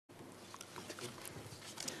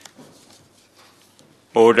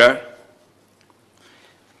Order.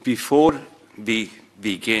 Before we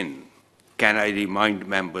begin, can I remind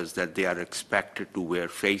members that they are expected to wear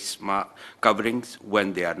face coverings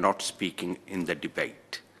when they are not speaking in the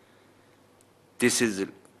debate. This is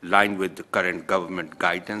in line with the current government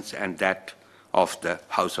guidance and that of the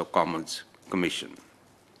House of Commons Commission.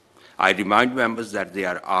 I remind members that they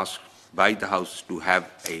are asked by the House to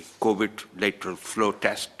have a COVID lateral flow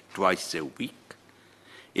test twice a week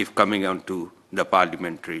if coming onto the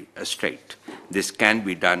parliamentary estate. This can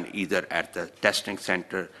be done either at the testing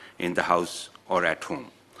center in the House or at home.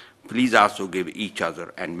 Please also give each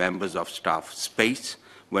other and members of staff space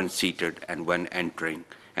when seated and when entering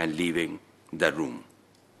and leaving the room.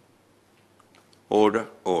 Order,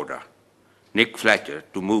 order. Nick Fletcher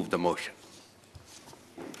to move the motion.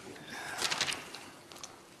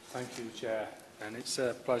 Thank you, Chair, and it's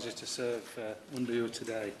a pleasure to serve under you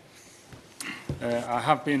today. I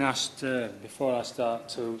have been asked, before I start,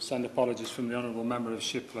 to send apologies from the Honourable Member of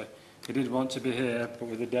Shipley. He did want to be here, but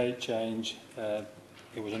with the date change,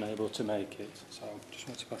 he was unable to make it. So I just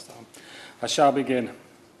want to pass that on. I shall begin.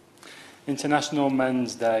 International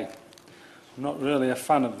Men's Day. I'm not really a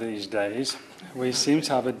fan of these days. We seem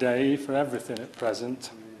to have a day for everything at present.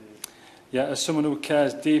 Yet, as someone who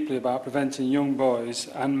cares deeply about preventing young boys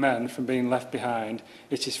and men from being left behind,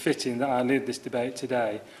 it is fitting that I lead this debate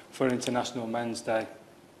today for International Men's Day.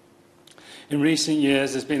 In recent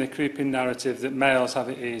years, there's been a creeping narrative that males have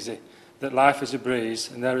it easy, that life is a breeze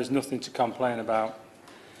and there is nothing to complain about.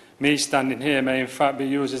 Me standing here may in fact be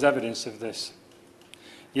used as evidence of this.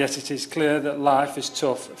 Yet it is clear that life is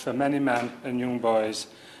tough for many men and young boys,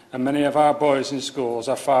 and many of our boys in schools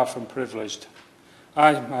are far from privileged.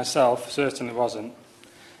 I, myself, certainly wasn't.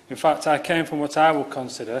 In fact, I came from what I would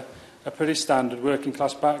consider a pretty standard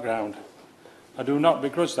working-class background. I do not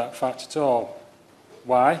begrudge that fact at all.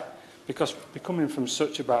 Why? Because coming from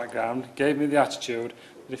such a background gave me the attitude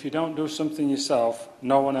that if you don't do something yourself,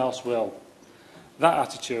 no one else will. That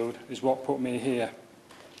attitude is what put me here.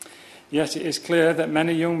 Yet it is clear that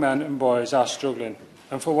many young men and boys are struggling,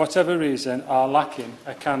 and for whatever reason are lacking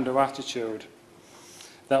a can-do attitude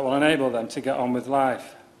that will enable them to get on with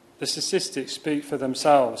life. The statistics speak for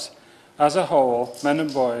themselves. As a whole, men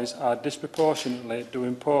and boys are disproportionately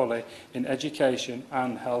doing poorly in education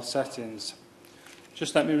and health settings.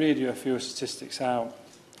 Just let me read you a few statistics out.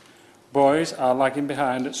 Boys are lagging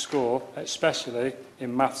behind at school, especially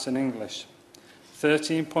in maths and English.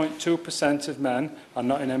 13.2% of men are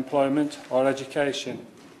not in employment or education.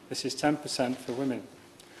 This is 10% for women.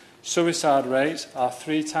 Suicide rates are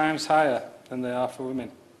 3 times higher than they are for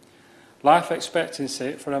women. Life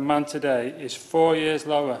expectancy for a man today is 4 years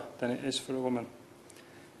lower than it is for a woman.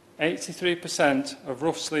 83% of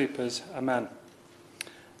rough sleepers are men.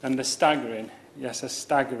 And a staggering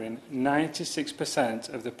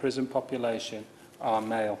 96% of the prison population are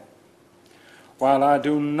male. While I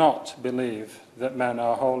do not believe that men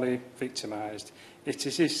are wholly victimised, it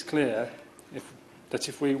is clear that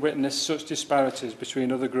if we witness such disparities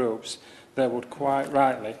between other groups, there would quite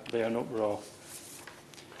rightly be an uproar.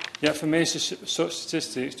 Yet for me, such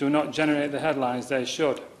statistics do not generate the headlines they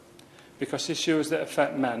should, because issues that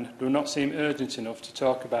affect men do not seem urgent enough to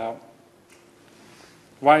talk about.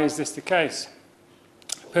 Why is this the case?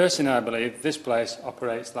 Personally, I believe this place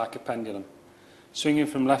operates like a pendulum, swinging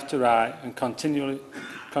from left to right and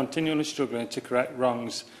continually struggling to correct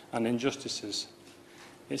wrongs and injustices.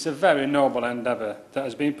 It's a very noble endeavour that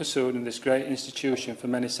has been pursued in this great institution for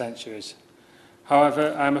many centuries.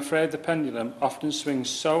 However, I am afraid the pendulum often swings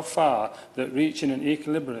so far that reaching an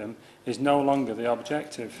equilibrium is no longer the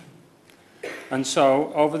objective. And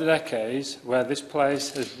so, over the decades, where this place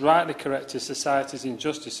has rightly corrected society's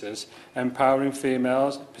injustices, empowering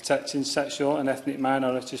females, protecting sexual and ethnic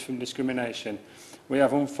minorities from discrimination, we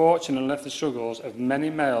have unfortunately left the struggles of many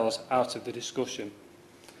males out of the discussion.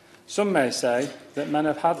 Some may say that men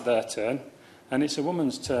have had their turn, and it's a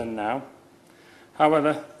woman's turn now.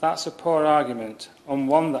 However, that's a poor argument, and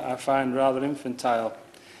one that I find rather infantile.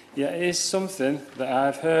 Yet it is something that I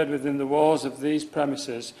have heard within the walls of these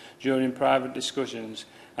premises during private discussions,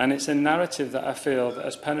 and it's a narrative that I feel that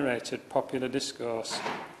has penetrated popular discourse.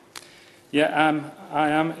 Yet I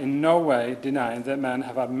am in no way denying that men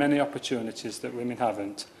have had many opportunities that women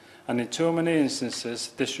haven't, and in too many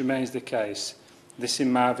instances this remains the case. This,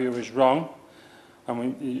 in my view, is wrong,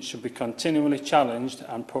 and it should be continually challenged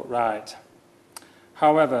and put right.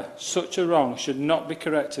 However, such a wrong should not be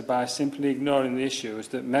corrected by simply ignoring the issues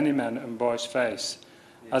that many men and boys face.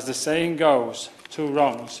 As the saying goes, 2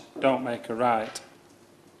 wrongs don't make a right.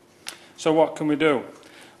 So what can we do?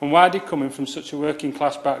 And why did coming from such a working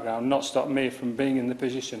class background not stop me from being in the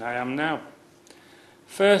position I am now?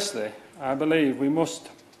 Firstly, I believe we must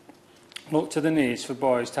look to the needs for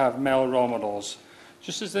boys to have male role models,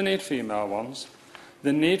 just as they need female ones.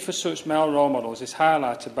 The need for such male role models is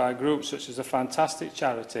highlighted by groups such as the fantastic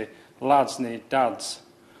charity Lads Need Dads,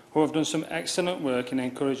 who have done some excellent work in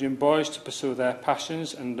encouraging boys to pursue their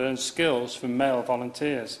passions and learn skills from male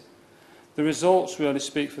volunteers. The results really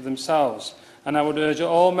speak for themselves, and I would urge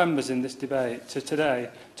all members in this debate today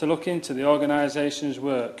to look into the organisation's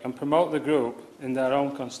work and promote the group in their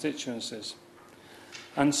own constituencies.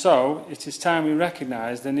 And so, it is time we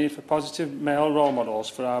recognise the need for positive male role models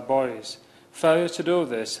for our boys. Failure to do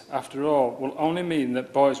this, after all, will only mean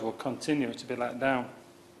that boys will continue to be let down.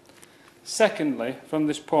 Secondly, from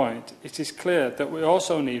this point, it is clear that we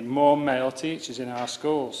also need more male teachers in our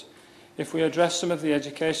schools, if we address some of the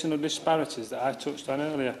educational disparities that I touched on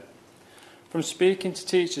earlier. From speaking to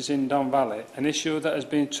teachers in Don Valley, an issue that has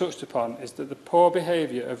been touched upon is that the poor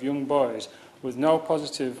behaviour of young boys with no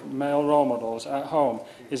positive male role models at home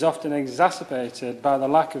is often exacerbated by the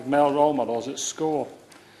lack of male role models at school.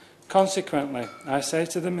 Consequently, I say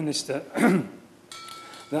to the Minister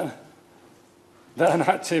that an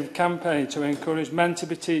active campaign to encourage men to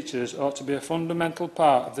be teachers ought to be a fundamental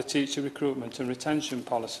part of the teacher recruitment and retention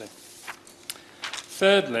policy.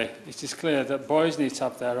 Thirdly, it is clear that boys need to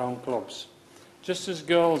have their own clubs, just as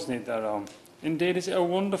girls need their own. Indeed, is it a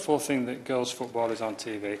wonderful thing that girls' football is on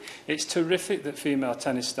TV? It's terrific that female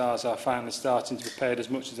tennis stars are finally starting to be paid as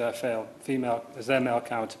much as their male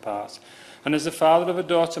counterparts. And as the father of a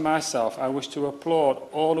daughter myself, I wish to applaud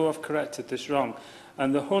all who have corrected this wrong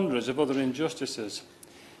and the hundreds of other injustices.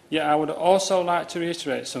 Yet I would also like to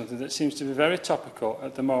reiterate something that seems to be very topical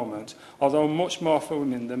at the moment, although much more for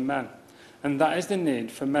women than men, and that is the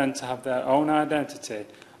need for men to have their own identity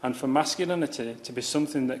and for masculinity to be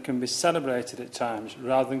something that can be celebrated at times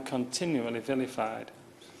rather than continually vilified.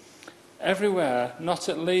 Everywhere, not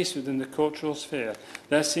at least within the cultural sphere,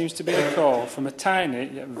 there seems to be a call from a tiny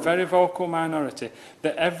yet very vocal minority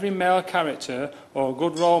that every male character or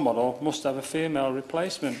good role model must have a female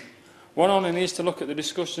replacement. One only needs to look at the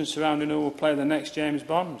discussion surrounding who will play the next James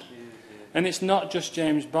Bond. And it's not just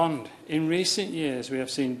James Bond. In recent years, we have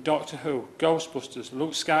seen Doctor Who, Ghostbusters,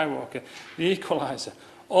 Luke Skywalker, The Equalizer,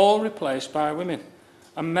 all replaced by women.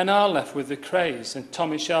 And men are left with the Krays and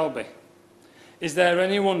Tommy Shelby. Is there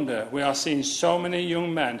any wonder we are seeing so many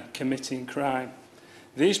young men committing crime?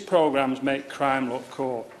 These programmes make crime look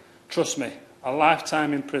cool. Trust me, a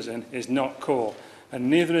lifetime in prison is not cool, and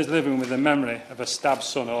neither is living with the memory of a stabbed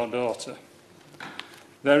son or daughter.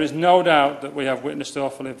 There is no doubt that we have witnessed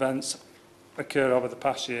awful events occur over the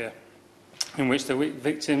past year, in which the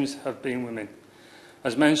victims have been women.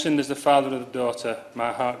 As mentioned as the father of the daughter,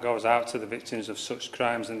 my heart goes out to the victims of such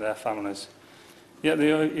crimes and their families. Yet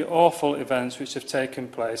the awful events which have taken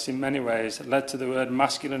place in many ways led to the word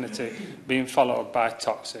masculinity being followed by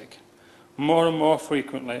toxic, more and more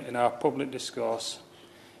frequently in our public discourse.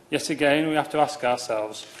 Yet again, we have to ask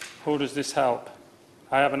ourselves, who does this help?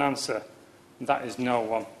 I have an answer. That is no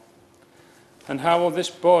one. And how will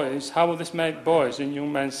this make boys and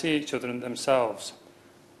young men see each other and themselves?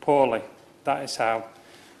 Poorly. That is how.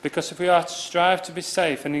 Because if we are to strive to be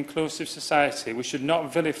safe and inclusive society, we should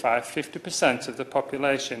not vilify 50% of the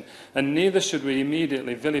population, and neither should we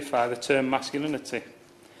immediately vilify the term masculinity.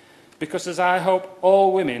 Because as I hope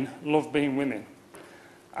all women love being women,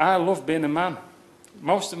 I love being a man.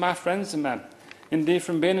 Most of my friends are men. Indeed,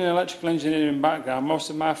 from being an electrical engineering background, most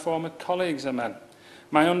of my former colleagues are men.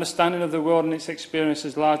 My understanding of the world and its experience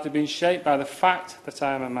has largely been shaped by the fact that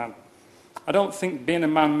I am a man. I don't think being a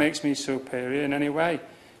man makes me superior in any way.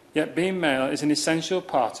 Yet being male is an essential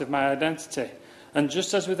part of my identity. And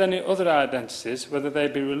just as with any other identities, whether they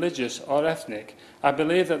be religious or ethnic, I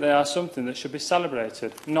believe that they are something that should be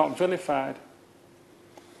celebrated, not vilified.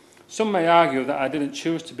 Some may argue that I didn't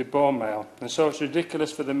choose to be born male, and so it's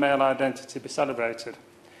ridiculous for the male identity to be celebrated.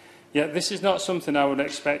 Yet this is not something I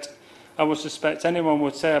would suspect anyone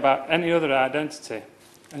would say about any other identity.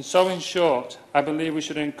 And so, in short, I believe we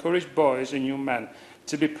should encourage boys and young men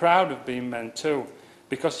to be proud of being men too,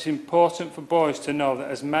 because it's important for boys to know that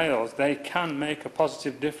as males they can make a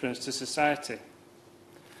positive difference to society.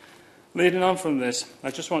 Leading on from this,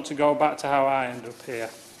 I just want to go back to how I ended up here.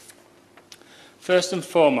 First and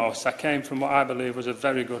foremost, I came from what I believe was a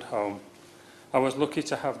very good home. I was lucky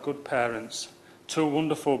to have good parents, 2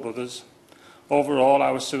 wonderful brothers. Overall,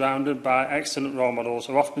 I was surrounded by excellent role models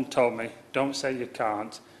who often told me, don't say you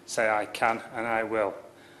can't, say I can and I will.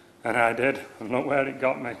 And I did, and look where it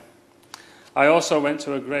got me. I also went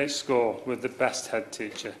to a great school with the best head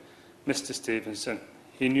teacher, Mr. Stevenson.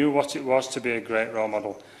 He knew what it was to be a great role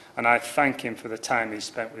model, and I thank him for the time he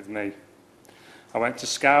spent with me. I went to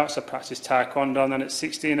Scouts, I practiced Taekwondo, and then at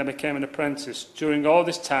 16 I became an apprentice. During all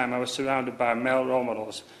this time I was surrounded by male role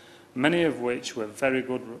models, many of which were very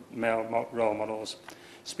good male role models,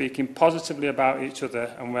 speaking positively about each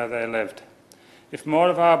other and where they lived. If more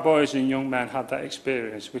of our boys and young men had that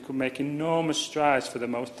experience, we could make enormous strides for the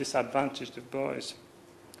most disadvantaged of boys.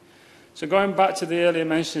 So going back to the earlier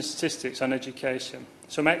mentioned statistics on education,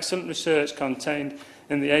 some excellent research contained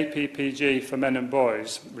in the APPG for Men and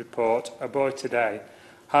Boys report, A Boy Today,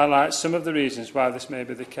 highlights some of the reasons why this may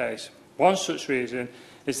be the case. One such reason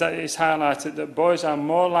is that it is highlighted that boys are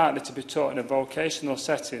more likely to be taught in a vocational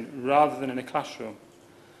setting rather than in a classroom.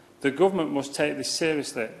 The government must take this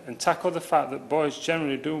seriously and tackle the fact that boys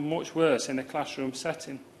generally do much worse in a classroom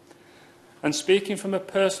setting. And speaking from a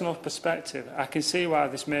personal perspective, I can see why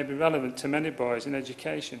this may be relevant to many boys in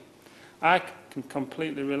education. I can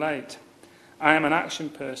completely relate. I am an action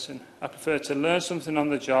person. I prefer to learn something on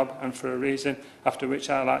the job and for a reason, after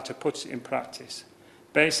which I like to put it in practice.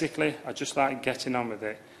 Basically, I just like getting on with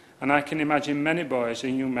it. And I can imagine many boys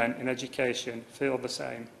and young men in education feel the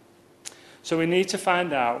same. So we need to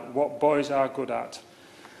find out what boys are good at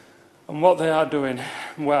and what they are doing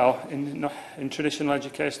well in traditional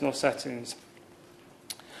educational settings.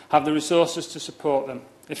 Have the resources to support them.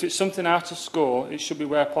 If it's something out of school, it should be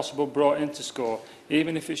where possible brought into school,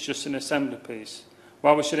 even if it's just an assembly piece.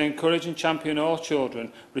 While we should encourage and champion all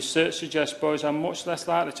children, research suggests boys are much less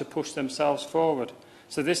likely to push themselves forward.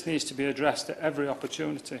 So this needs to be addressed at every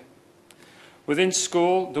opportunity. Within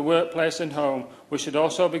school, the workplace and home, we should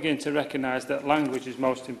also begin to recognise that language is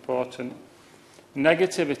most important.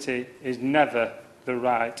 Negativity is never the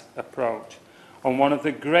right approach. And one of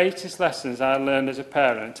the greatest lessons I learned as a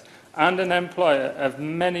parent and an employer of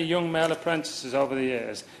many young male apprentices over the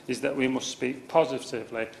years is that we must speak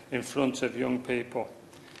positively in front of young people.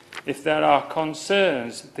 If there are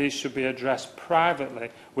concerns, these should be addressed privately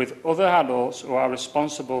with other adults who are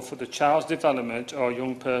responsible for the child's development or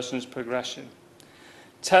young person's progression.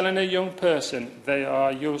 Telling a young person they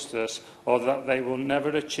are useless or that they will never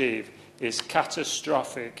achieve is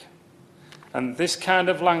catastrophic. And this kind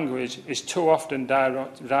of language is too often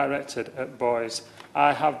directed at boys.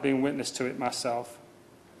 I have been witness to it myself.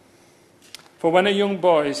 For when a young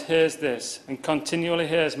boy hears this and continually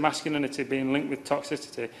hears masculinity being linked with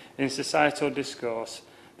toxicity in societal discourse,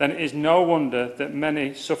 then it is no wonder that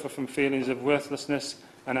many suffer from feelings of worthlessness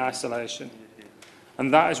and isolation.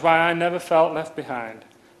 And that is why I never felt left behind,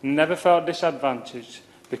 never felt disadvantaged,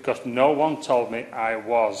 because no one told me I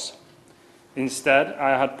was. Instead,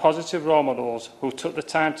 I had positive role models who took the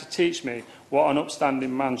time to teach me what an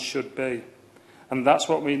upstanding man should be. And that's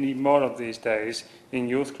what we need more of these days in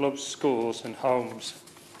youth clubs, schools and homes.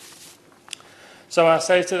 So I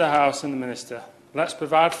say to the House and the Minister, let's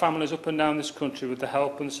provide families up and down this country with the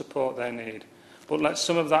help and support they need. But let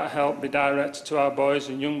some of that help be directed to our boys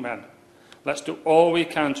and young men. Let's do all we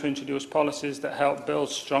can to introduce policies that help build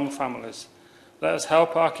strong families. Let us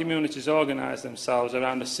help our communities organise themselves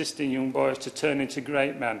around assisting young boys to turn into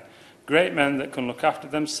great men that can look after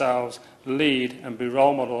themselves, lead and be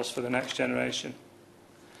role models for the next generation.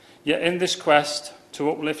 Yet in this quest to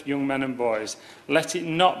uplift young men and boys, let it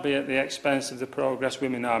not be at the expense of the progress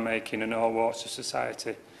women are making in all walks of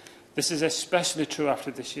society. This is especially true after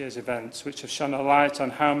this year's events, which have shone a light on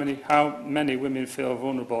how many women feel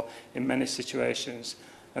vulnerable in many situations,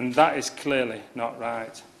 and that is clearly not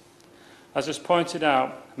right. As was pointed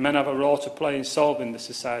out, men have a role to play in solving the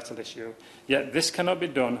societal issue, yet this cannot be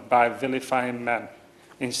done by vilifying men.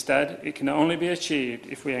 Instead, it can only be achieved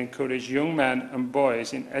if we encourage young men and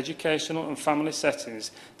boys in educational and family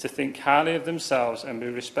settings to think highly of themselves and be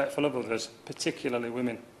respectful of others, particularly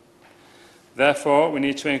women. Therefore, we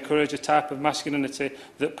need to encourage a type of masculinity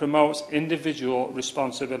that promotes individual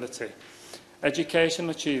responsibility,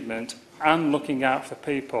 educational achievement and looking out for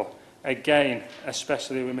people, again,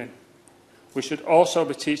 especially women. We should also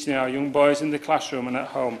be teaching our young boys in the classroom and at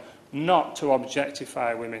home not to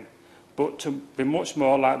objectify women, but to be much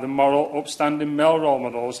more like the moral, upstanding male role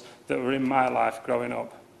models that were in my life growing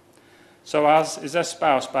up. So as is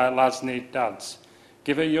espoused by Lads Need Dads,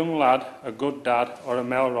 give a young lad a good dad or a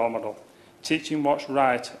male role model, teach him what's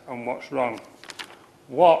right and what's wrong.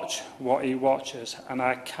 Watch what he watches, and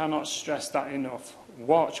I cannot stress that enough.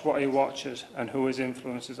 Watch what he watches and who his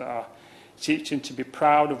influences are. Teach him to be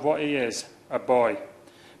proud of what he is, a boy,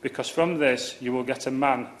 because from this you will get a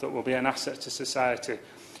man that will be an asset to society,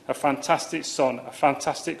 a fantastic son, a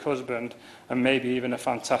fantastic husband, and maybe even a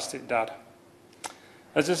fantastic dad.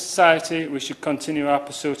 As a society, we should continue our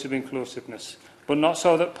pursuit of inclusiveness, but not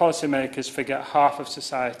so that policymakers forget half of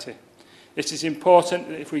society. It is important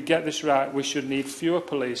that if we get this right, we should need fewer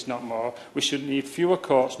police, not more. We should need fewer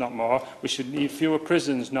courts, not more. We should need fewer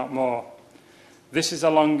prisons, not more. This is a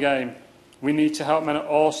long game. We need to help men at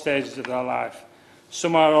all stages of their life.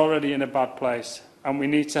 Some are already in a bad place, and we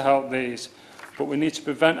need to help these, but we need to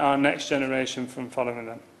prevent our next generation from following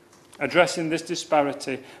them. Addressing this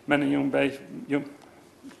disparity many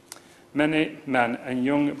men and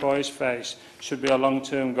young boys face should be a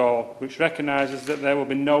long-term goal, which recognises that there will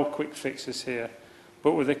be no quick fixes here.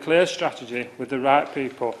 But with a clear strategy, with the right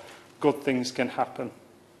people, good things can happen.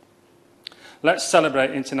 Let's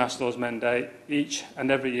celebrate International Men's Day each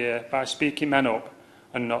and every year by speaking men up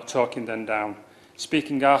and not talking them down.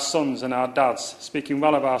 Speaking our sons and our dads, speaking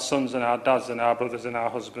well of our sons and our dads and our brothers and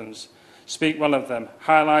our husbands. Speak well of them,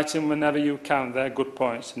 highlighting whenever you can their good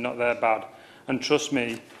points and not their bad. And trust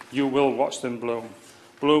me, you will watch them bloom.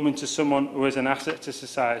 Bloom into someone who is an asset to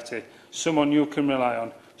society, someone you can rely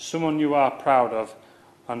on, someone you are proud of,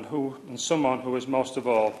 and someone who is most of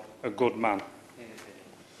all a good man.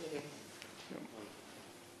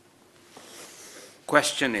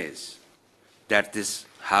 Question is that this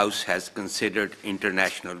House has considered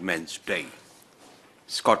International Men's Day.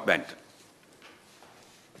 Scott Benton.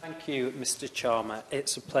 Thank you, Mr. Charmer.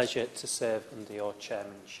 It's a pleasure to serve under your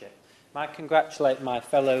chairmanship. I congratulate my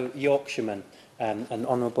fellow Yorkshireman and an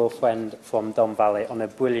honourable friend from Don Valley on a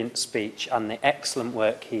brilliant speech and the excellent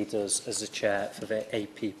work he does as a chair for the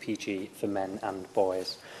APPG for men and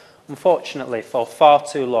boys. Unfortunately, for far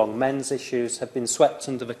too long, men's issues have been swept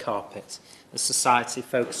under the carpet as society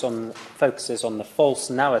focuses on the false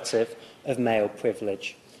narrative of male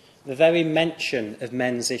privilege. The very mention of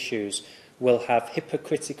men's issues will have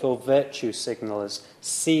hypocritical virtue signallers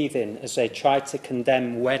seething as they try to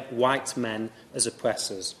condemn white men as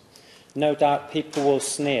oppressors. No doubt people will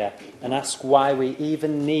sneer and ask why we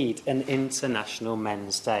even need an International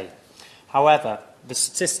Men's Day. However, the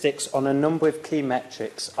statistics on a number of key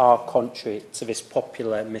metrics are contrary to this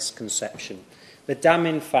popular misconception. The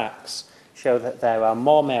damning facts show that there are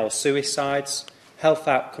more male suicides, health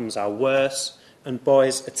outcomes are worse, and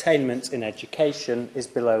boys' attainment in education is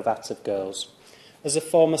below that of girls. As a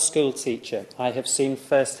former school teacher, I have seen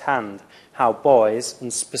firsthand how boys,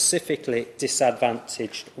 and specifically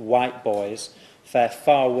disadvantaged white boys, fare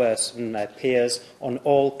far worse than their peers on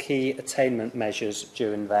all key attainment measures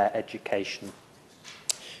during their education.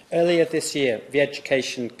 Earlier this year, the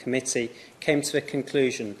Education Committee came to the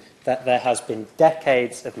conclusion that there has been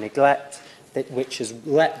decades of neglect which has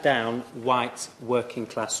let down white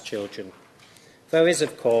working-class children. There is,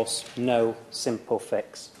 of course, no simple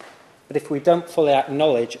fix. But if we don't fully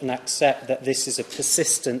acknowledge and accept that this is a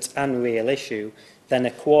persistent and real issue, then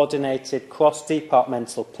a coordinated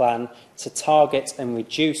cross-departmental plan to target and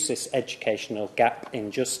reduce this educational gap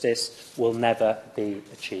in justice will never be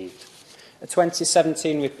achieved. A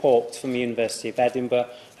 2017 report from the University of Edinburgh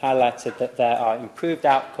highlighted that there are improved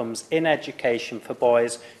outcomes in education for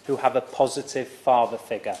boys who have a positive father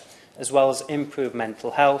figure, as well as improved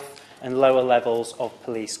mental health and lower levels of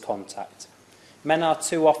police contact. Men are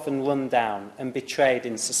too often run down and betrayed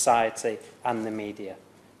in society and the media,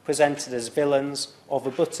 presented as villains or the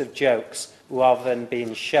butt of jokes rather than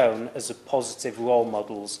being shown as the positive role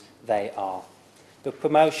models they are. The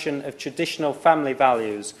promotion of traditional family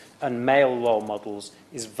values and male role models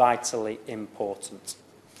is vitally important.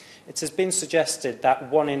 It has been suggested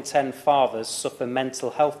that 1 in 10 fathers suffer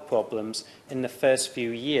mental health problems in the first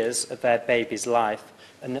few years of their baby's life,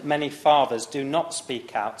 and that many fathers do not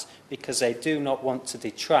speak out because they do not want to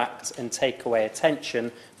detract and take away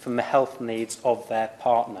attention from the health needs of their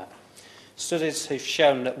partner. Studies have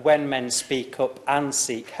shown that when men speak up and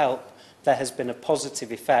seek help, there has been a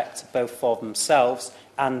positive effect both for themselves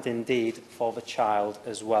and indeed for the child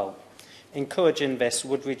as well. Encouraging this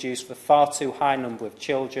would reduce the far too high number of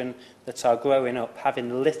children that are growing up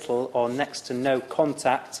having little or next to no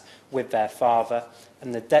contact with their father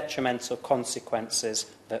and the detrimental consequences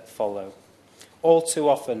that follow. All too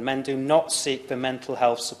often, men do not seek the mental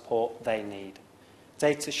health support they need.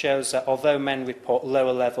 Data shows that although men report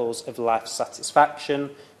lower levels of life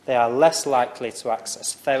satisfaction, they are less likely to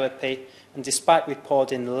access therapy, and despite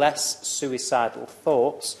reporting less suicidal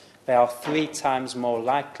thoughts, they are 3 times more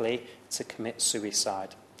likely to commit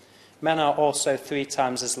suicide. Men are also 3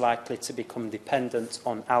 times as likely to become dependent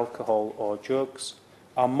on alcohol or drugs,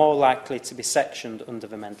 are more likely to be sectioned under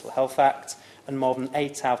the Mental Health Act, and more than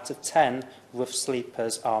 8 out of 10 rough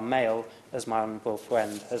sleepers are male, as my honourable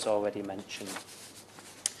friend has already mentioned.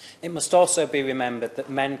 It must also be remembered that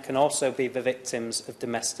men can also be the victims of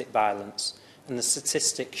domestic violence, and the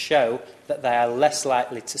statistics show that they are less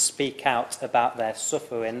likely to speak out about their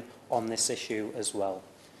suffering on this issue as well.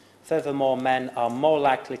 Furthermore, men are more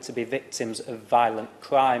likely to be victims of violent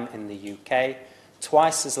crime in the UK,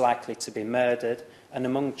 twice as likely to be murdered, and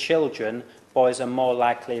among children, boys are more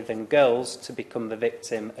likely than girls to become the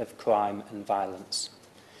victim of crime and violence.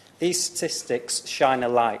 These statistics shine a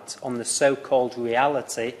light on the so-called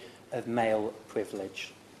reality of male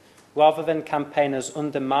privilege. Rather than campaigners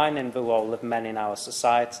undermining the role of men in our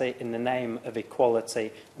society in the name of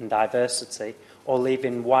equality and diversity, or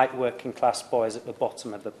leaving white working-class boys at the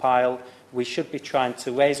bottom of the pile, we should be trying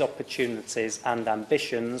to raise opportunities and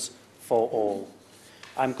ambitions for all.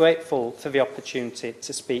 I'm grateful for the opportunity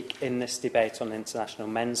to speak in this debate on International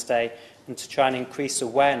Men's Day and to try and increase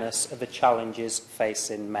awareness of the challenges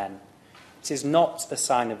facing men. It is not a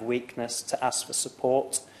sign of weakness to ask for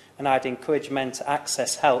support, and I'd encourage men to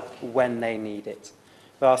access help when they need it.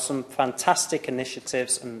 There are some fantastic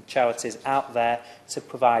initiatives and charities out there to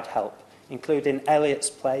provide help, including Elliot's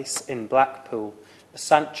Place in Blackpool, a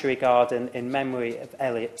sanctuary garden in memory of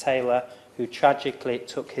Elliot Taylor, who tragically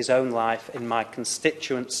took his own life in my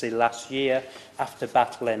constituency last year after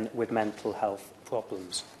battling with mental health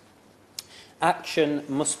problems. Action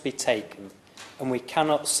must be taken, and we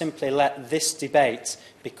cannot simply let this debate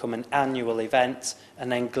become an annual event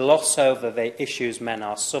and then gloss over the issues men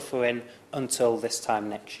are suffering until this time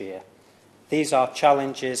next year. These are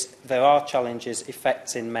challenges, there are challenges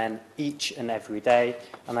affecting men each and every day,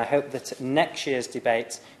 and I hope that at next year's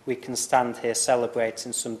debate we can stand here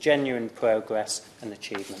celebrating some genuine progress and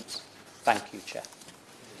achievements. Thank you, Chair.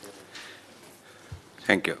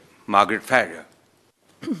 Thank you. Margaret Farrier.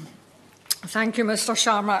 Thank you, Mr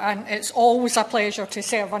Sharma, and it's always a pleasure to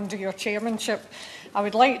serve under your chairmanship. I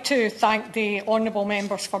would like to thank the honourable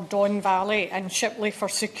members for Don Valley and Shipley for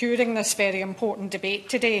securing this very important debate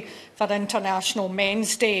today for International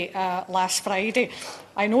Men's Day last Friday.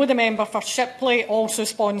 I know the member for Shipley also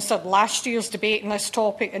sponsored last year's debate on this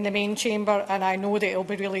topic in the main chamber, and I know that he'll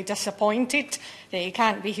be really disappointed that he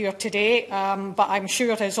can't be here today, but I'm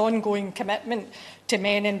sure his ongoing commitment to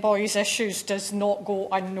men and boys issues does not go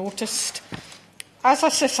unnoticed. As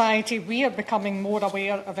a society, we are becoming more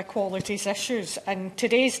aware of equalities issues, and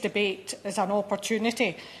today's debate is an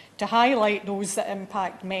opportunity to highlight those that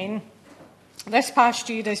impact men. This past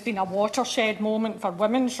year has been a watershed moment for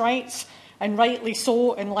women's rights, and rightly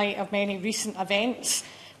so in light of many recent events.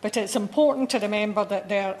 But it's important to remember that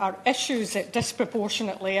there are issues that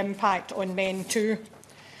disproportionately impact on men too.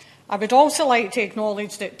 I would also like to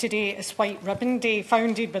acknowledge that today is White Ribbon Day,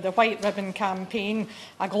 founded by the White Ribbon Campaign,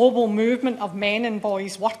 a global movement of men and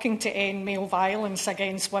boys working to end male violence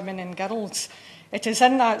against women and girls. It is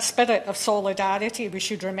in that spirit of solidarity we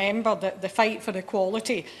should remember that the fight for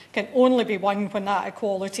equality can only be won when that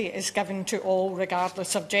equality is given to all,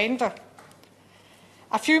 regardless of gender.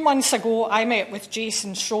 A few months ago, I met with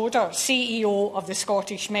Jason Schroeder, CEO of the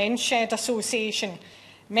Scottish Men's Shed Association.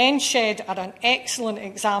 Men's Shed are an excellent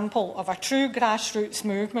example of a true grassroots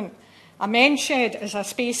movement. A men's shed is a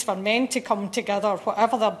space for men to come together,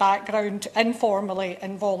 whatever their background, informally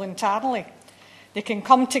and voluntarily. They can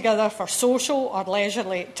come together for social or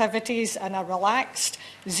leisurely activities in a relaxed,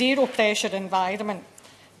 zero-pressure environment.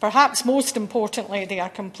 Perhaps most importantly, they are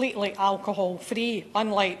completely alcohol-free,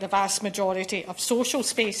 unlike the vast majority of social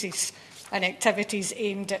spaces and activities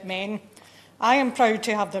aimed at men. I am proud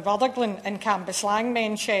to have the Rutherglen and Cambuslang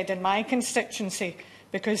Men's Shed in my constituency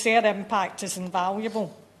because their impact is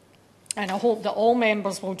invaluable. And I hope that all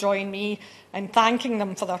members will join me in thanking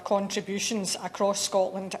them for their contributions across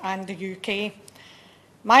Scotland and the UK.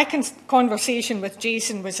 My conversation with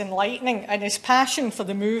Jason was enlightening, and his passion for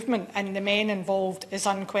the movement and the men involved is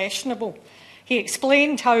unquestionable. He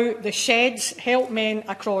explained how the sheds help men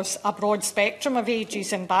across a broad spectrum of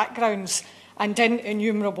ages and backgrounds and in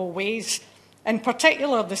innumerable ways. In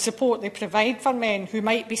particular, the support they provide for men who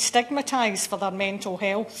might be stigmatised for their mental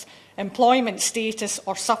health, employment status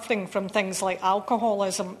or suffering from things like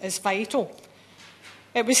alcoholism is vital.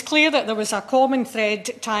 It was clear that there was a common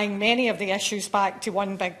thread tying many of the issues back to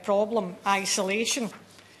one big problem: isolation.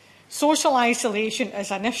 Social isolation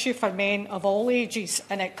is an issue for men of all ages,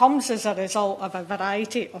 and it comes as a result of a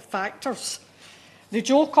variety of factors. The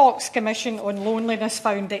Joe Cox Commission on Loneliness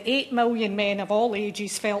found that 8 million men of all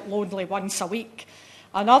ages felt lonely once a week.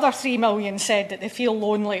 Another 3 million said that they feel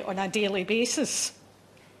lonely on a daily basis.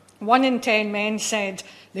 1 in 10 men said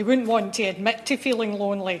they wouldn't want to admit to feeling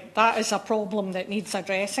lonely. That is a problem that needs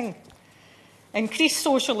addressing. Increased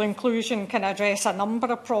social inclusion can address a number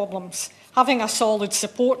of problems. Having a solid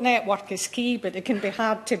support network is key, but it can be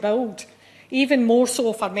hard to build. Even more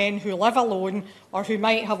so for men who live alone or who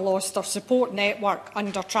might have lost their support network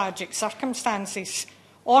under tragic circumstances.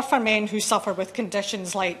 or for men who suffer with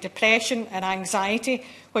conditions like depression and anxiety,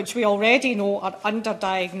 which we already know are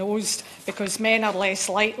underdiagnosed because men are less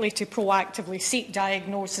likely to proactively seek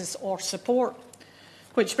diagnosis or support.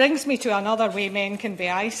 Which brings me to another way men can be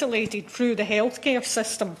isolated through the healthcare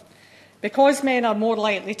system. Because men are more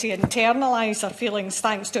likely to internalise their feelings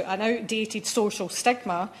thanks to an outdated social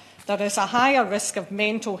stigma, there is a higher risk of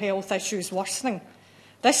mental health issues worsening.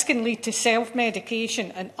 This can lead to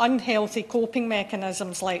self-medication and unhealthy coping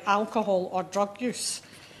mechanisms like alcohol or drug use.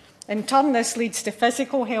 In turn, this leads to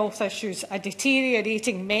physical health issues, a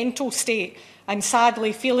deteriorating mental state, and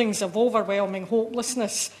sadly, feelings of overwhelming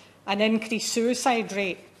hopelessness, an increased suicide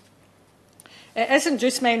rate. It isn't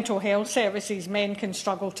just mental health services men can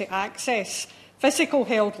struggle to access. Physical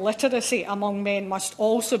health literacy among men must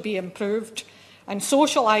also be improved, and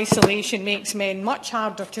social isolation makes men much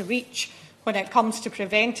harder to reach when it comes to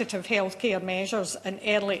preventative healthcare measures and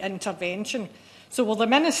early intervention. So will the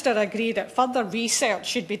Minister agree that further research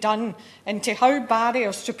should be done into how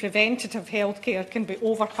barriers to preventative healthcare can be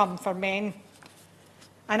overcome for men?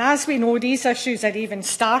 And as we know, these issues are even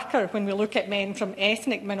starker when we look at men from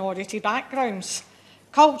ethnic minority backgrounds.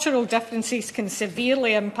 Cultural differences can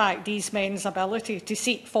severely impact these men's ability to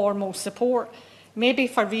seek formal support, maybe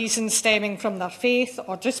for reasons stemming from their faith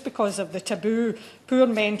or just because of the taboo poor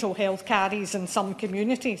mental health carries in some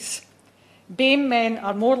communities. BAME men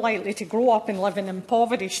are more likely to grow up and live in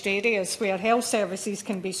impoverished areas where health services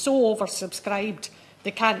can be so oversubscribed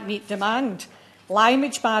they can't meet demand.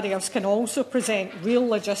 Language barriers can also present real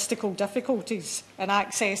logistical difficulties in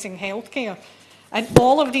accessing healthcare. And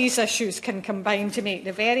all of these issues can combine to make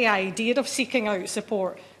the very idea of seeking out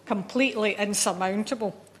support completely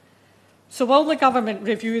insurmountable. So will the Government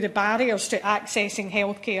review the barriers to accessing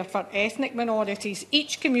healthcare for ethnic minorities?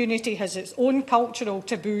 Each community has its own cultural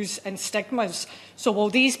taboos and stigmas, so will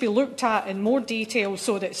these be looked at in more detail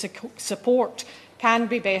so that support can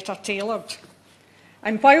be better tailored?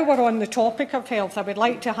 And while we're on the topic of health, I would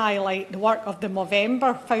like to highlight the work of the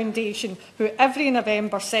Movember Foundation, who every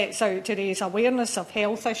November sets out to raise awareness of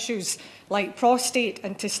health issues like prostate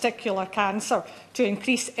and testicular cancer to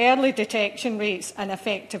increase early detection rates and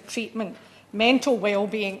effective treatment, mental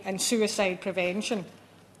well-being and suicide prevention.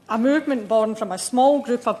 A movement born from a small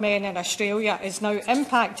group of men in Australia is now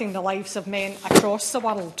impacting the lives of men across the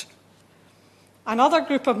world. Another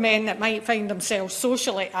group of men that might find themselves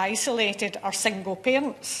socially isolated are single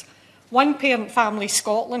parents. One Parent Family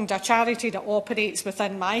Scotland, a charity that operates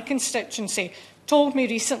within my constituency, told me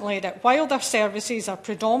recently that while their services are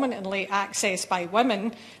predominantly accessed by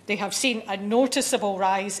women, they have seen a noticeable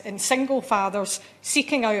rise in single fathers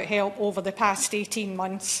seeking out help over the past 18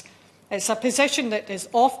 months. It's a position that is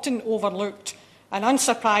often overlooked, and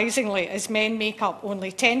unsurprisingly, as men make up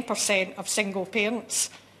only 10% of single parents.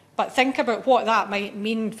 But think about what that might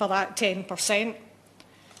mean for that 10%.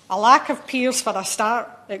 A lack of peers for a start.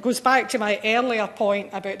 It goes back to my earlier point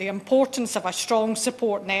about the importance of a strong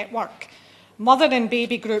support network. Mother and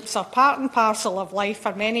baby groups are part and parcel of life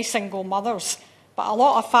for many single mothers, but a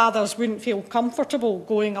lot of fathers wouldn't feel comfortable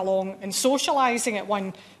going along and socialising at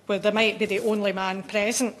one where they might be the only man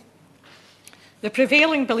present. The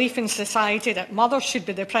prevailing belief in society that mothers should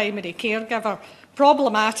be the primary caregiver,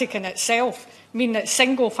 problematic in itself, mean that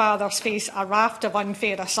single fathers face a raft of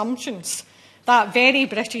unfair assumptions. That very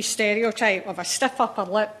British stereotype of a stiff upper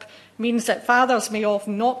lip means that fathers may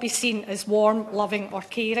often not be seen as warm, loving or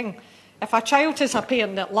caring. If a child has a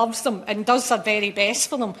parent that loves them and does their very best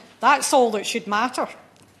for them, that's all that should matter.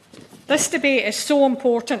 This debate is so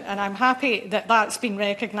important, and I'm happy that that's been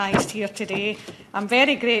recognised here today. I'm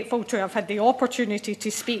very grateful to have had the opportunity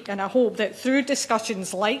to speak, and I hope that through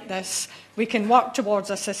discussions like this, we can work towards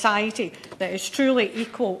a society that is truly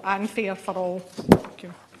equal and fair for all. Thank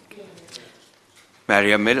you.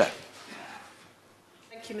 Maria Miller.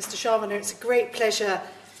 Thank you, Mr. Sharman. It's a great pleasure,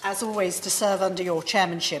 as always, to serve under your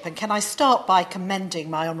chairmanship. And can I start by commending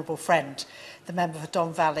my honourable friend, the member for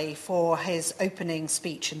Don Valley, for his opening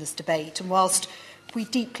speech in this debate. And whilst we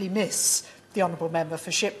deeply miss the honourable member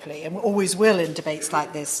for Shipley, and we always will in debates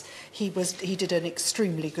like this, he did an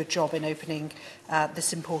extremely good job in opening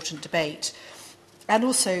this important debate. And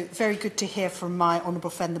also very good to hear from my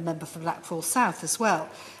honourable friend, the member for Blackpool South as well.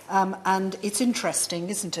 And it's interesting,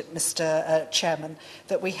 isn't it, Mr. Chairman,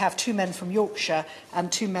 that we have two men from Yorkshire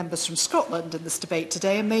and two members from Scotland in this debate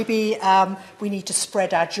today, and maybe we need to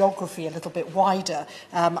spread our geography a little bit wider.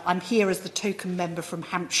 I'm here as the token member from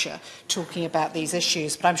Hampshire talking about these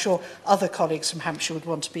issues, but I'm sure other colleagues from Hampshire would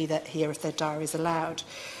want to be here if their diaries allowed.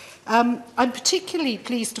 I'm particularly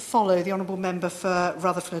pleased to follow the honourable member for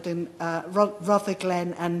Rutherglen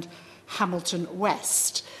and Hamilton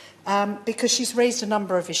West. because she's raised a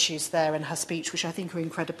number of issues there in her speech which I think are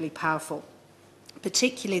incredibly powerful,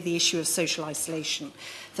 particularly the issue of social isolation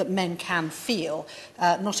that men can feel,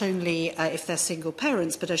 not only if they're single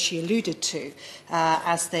parents, but as she alluded to,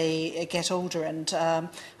 as they get older. And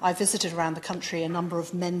I visited around the country a number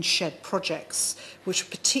of men's shed projects, which are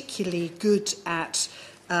particularly good at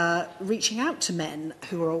reaching out to men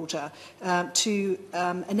who are older to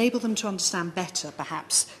enable them to understand better,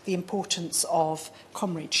 perhaps, the importance of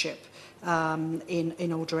comradeship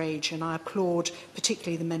in older age. And I applaud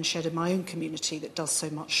particularly the men's shed in my own community that does so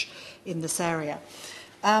much in this area.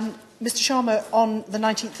 Mr Sharma, on the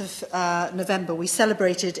 19th of November, we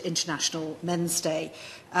celebrated International Men's Day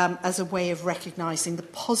as a way of recognising the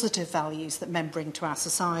positive values that men bring to our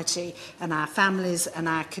society and our families and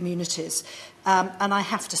our communities. And I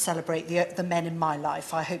have to celebrate the men in my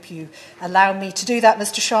life. I hope you allow me to do that,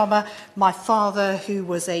 Mr Sharma. My father, who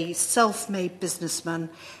was a self-made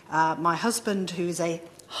businessman, my husband, who is a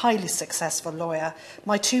highly successful lawyer,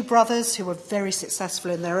 my two brothers, who were very successful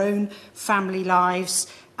in their own family lives,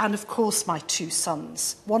 and of course my two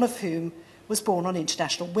sons, one of whom was born on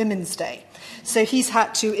International Women's Day. So he's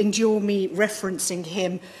had to endure me referencing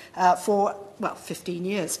him for, well, 15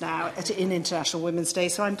 years now in International Women's Day,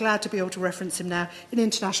 so I'm glad to be able to reference him now in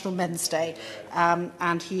International Men's Day.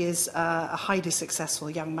 And he is a highly successful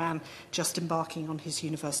young man just embarking on his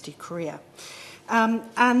university career.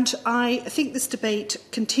 And I think this debate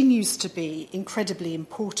continues to be incredibly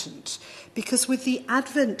important because with the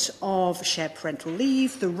advent of shared parental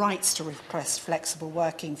leave, the rights to request flexible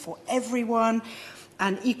working for everyone,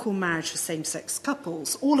 and equal marriage for same-sex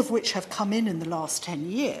couples, all of which have come in the last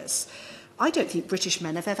 10 years, I don't think British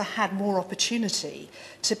men have ever had more opportunity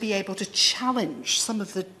to be able to challenge some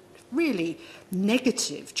of the really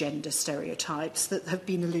negative gender stereotypes that have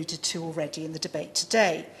been alluded to already in the debate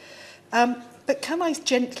today. But can I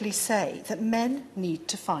gently say that men need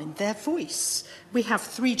to find their voice? We have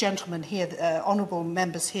three gentlemen here, honourable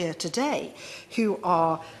members here today, who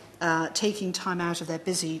are taking time out of their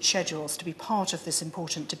busy schedules to be part of this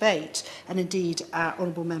important debate. And indeed, our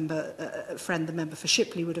honourable member, friend, the member for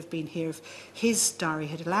Shipley, would have been here if his diary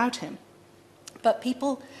had allowed him. But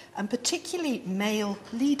people, and particularly male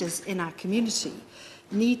leaders in our community,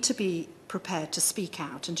 need to be prepared to speak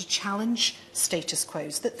out and to challenge status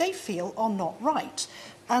quos that they feel are not right.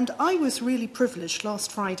 And I was really privileged last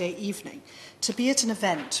Friday evening to be at an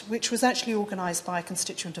event which was actually organised by a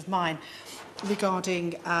constituent of mine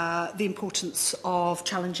regarding the importance of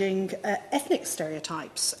challenging ethnic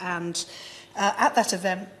stereotypes. And at that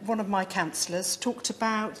event, one of my councillors talked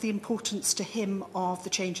about the importance to him of the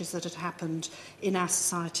changes that had happened in our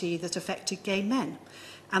society that affected gay men,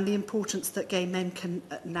 and the importance that gay men can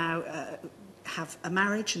now have a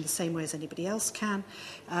marriage in the same way as anybody else can,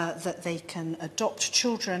 that they can adopt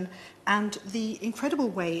children, and the incredible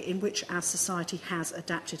way in which our society has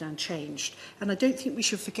adapted and changed. And I don't think we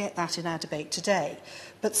should forget that in our debate today.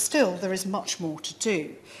 But still, there is much more to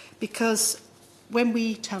do, because when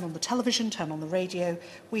we turn on the television, turn on the radio,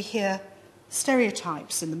 we hear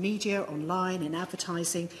stereotypes in the media, online, in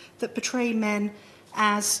advertising, that portray men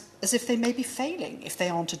as if they may be failing if they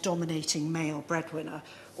aren't a dominating male breadwinner,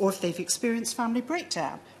 or if they've experienced family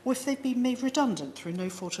breakdown, or if they've been made redundant through no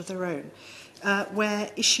fault of their own, where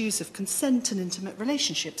issues of consent and intimate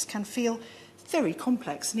relationships can feel very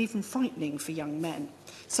complex and even frightening for young men.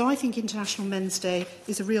 So I think International Men's Day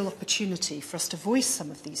is a real opportunity for us to voice some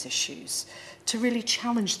of these issues, to really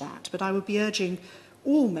challenge that. But I would be urging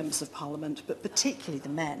all members of Parliament, but particularly the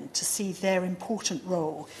men, to see their important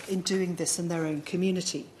role in doing this in their own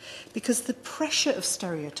community. Because the pressure of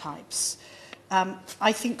stereotypes,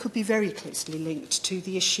 I think, could be very closely linked to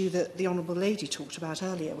the issue that the Honourable Lady talked about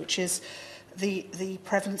earlier, which is the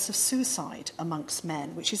prevalence of suicide amongst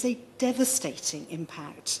men, which is a devastating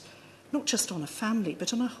impact, not just on a family,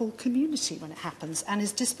 but on a whole community when it happens, and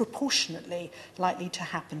is disproportionately likely to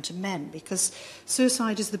happen to men, because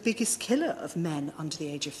suicide is the biggest killer of men under the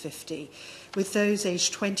age of 50, with those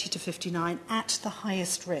aged 20 to 59 at the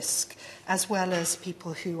highest risk, as well as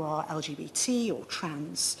people who are LGBT or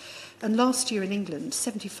trans. And last year in England,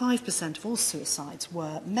 75% of all suicides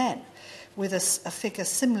were men, with a figure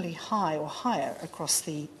similarly high or higher across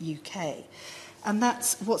the UK. And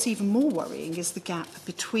that's what's even more worrying is the gap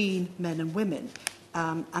between men and women,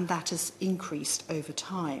 and that has increased over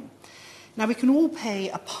time. Now, we can all play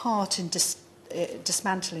a part in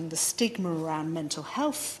dismantling the stigma around mental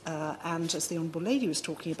health, and as the Honourable Lady was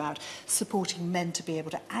talking about, supporting men to be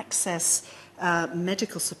able to access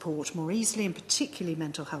medical support more easily, and particularly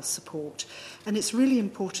mental health support. And it's really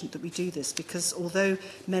important that we do this because although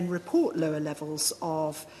men report lower levels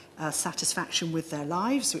of satisfaction with their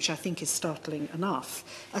lives, which I think is startling enough,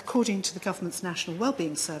 according to the government's National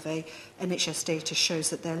Wellbeing Survey, NHS data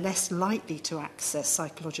shows that they're less likely to access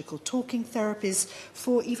psychological talking therapies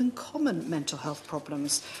for even common mental health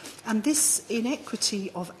problems. And this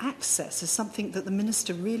inequity of access is something that the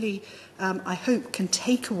Minister really, I hope, can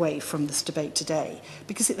take away from this debate today,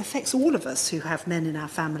 because it affects all of us who have men in our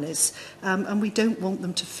families, and we don't want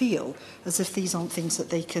them to feel as if these aren't things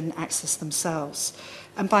that they can access themselves.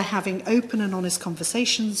 And by having open and honest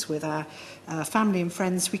conversations with our family and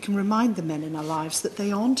friends, we can remind the men in our lives that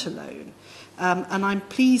they aren't alone. And I'm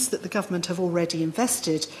pleased that the government have already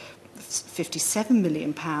invested £57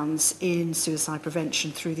 million in suicide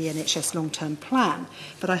prevention through the NHS long-term plan.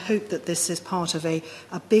 But I hope that this is part of a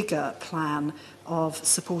bigger plan of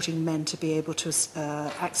supporting men to be able to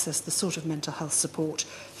access the sort of mental health support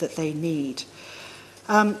that they need.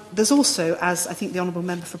 There's also, as I think the Honourable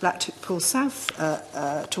Member for Blackpool South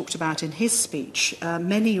talked about in his speech,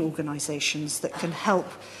 many organisations that can help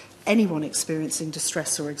anyone experiencing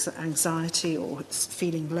distress or anxiety or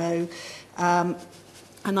feeling low.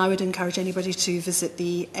 And I would encourage anybody to visit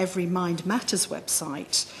the Every Mind Matters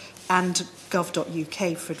website and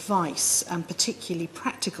gov.uk for advice, and particularly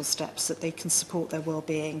practical steps that they can support their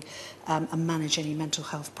well-being and manage any mental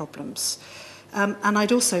health problems. And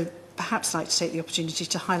I'd also perhaps like to take the opportunity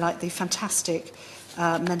to highlight the fantastic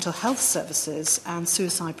mental health services and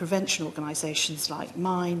suicide prevention organisations like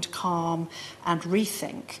Mind, Calm and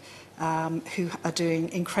Rethink, who are doing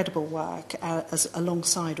incredible work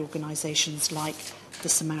alongside organisations like the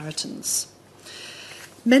Samaritans.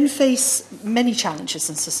 Men face many challenges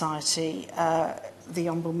in society. The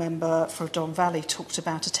Honourable Member for Don Valley talked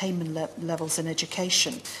about attainment levels in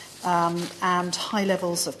education, and high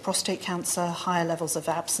levels of prostate cancer, higher levels of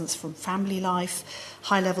absence from family life,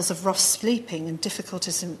 high levels of rough sleeping and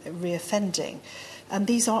difficulties in reoffending. And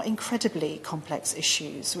these are incredibly complex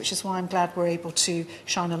issues, which is why I'm glad we're able to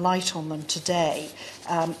shine a light on them today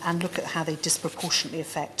and look at how they disproportionately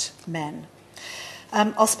affect men.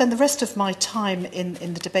 I'll spend the rest of my time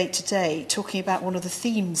in the debate today talking about one of the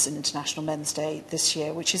themes in International Men's Day this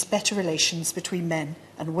year, which is better relations between men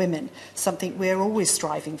and women, something we're always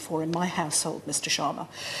striving for in my household, Mr. Sharma.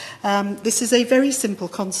 This is a very simple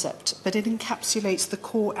concept, but it encapsulates the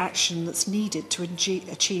core action that's needed to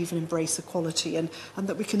achieve and embrace equality, and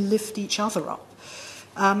that we can lift each other up.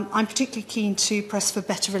 I'm particularly keen to press for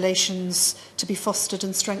better relations to be fostered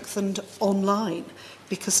and strengthened online,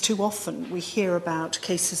 because too often we hear about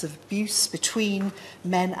cases of abuse between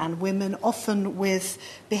men and women, often with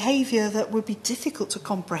behaviour that would be difficult to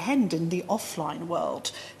comprehend in the offline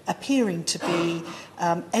world, appearing to be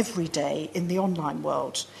everyday in the online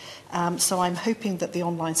world. So I'm hoping that the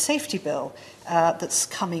online safety bill that's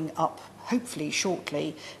coming up hopefully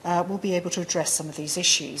shortly, will be able to address some of these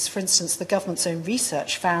issues. For instance, the government's own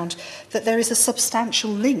research found that there is a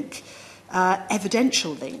substantial link,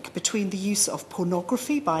 evidential link, between the use of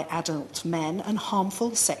pornography by adult men and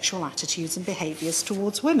harmful sexual attitudes and behaviours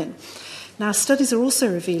towards women. Now, studies are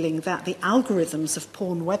also revealing that the algorithms of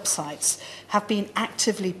porn websites have been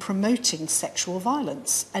actively promoting sexual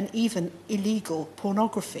violence and even illegal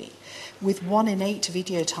pornography, with 1 in 8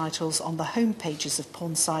 video titles on the home pages of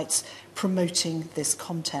porn sites promoting this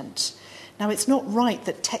content. Now, it's not right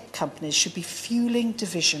that tech companies should be fueling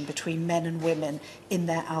division between men and women in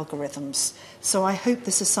their algorithms. So I hope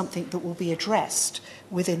this is something that will be addressed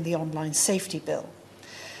within the online safety bill.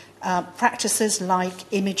 Practices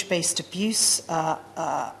like image-based abuse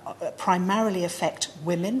primarily affect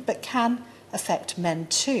women, but can affect men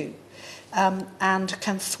too, and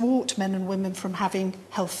can thwart men and women from having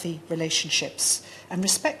healthy relationships and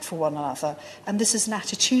respect for one another. And this is an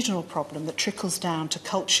attitudinal problem that trickles down to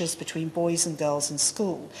cultures between boys and girls in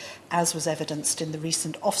school, as was evidenced in the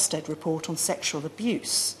recent Ofsted report on sexual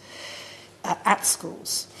abuse at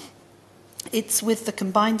schools. It's with the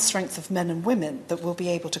combined strength of men and women that we'll be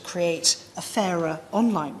able to create a fairer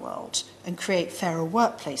online world and create fairer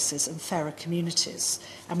workplaces and fairer communities.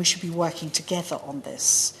 And we should be working together on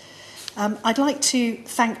this. I'd like to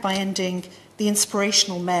thank, by ending, the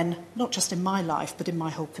inspirational men, not just in my life, but in my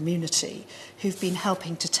whole community, who've been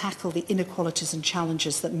helping to tackle the inequalities and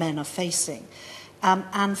challenges that men are facing,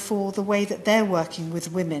 and for the way that they're working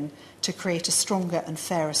with women to create a stronger and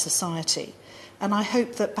fairer society. And I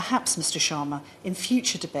hope that perhaps, Mr. Sharma, in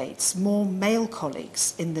future debates, more male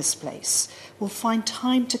colleagues in this place will find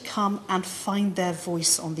time to come and find their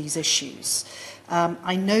voice on these issues.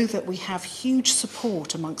 I know that we have huge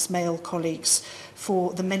support amongst male colleagues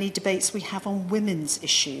for the many debates we have on women's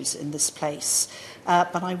issues in this place.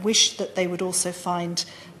 But I wish that they would also find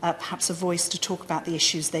perhaps a voice to talk about the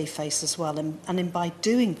issues they face as well. And by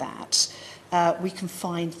doing that, we can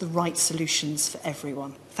find the right solutions for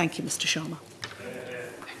everyone. Thank you, Mr. Sharma.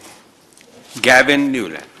 Gavin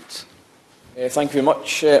Newland. Thank you very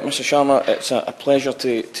much, Mr Sharma. It's a pleasure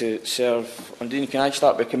to serve. Indeed, can I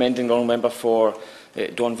start by commending the Honourable Member for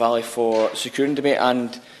Don Valley for securing debate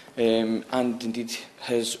and indeed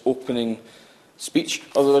his opening speech.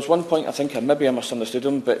 Although there was one point I think maybe I misunderstood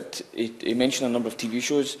him, but he mentioned a number of TV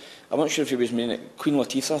shows. I'm not sure if he was meaning Queen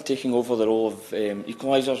Latifah taking over the role of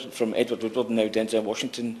Equalizer from Edward Woodward and now Denzel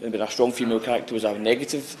Washington, and being a strong female character was a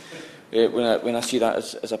negative when I see that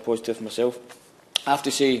as a positive myself. I have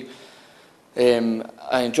to say,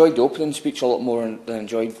 I enjoyed the opening speech a lot more than I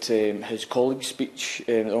enjoyed his colleague's speech,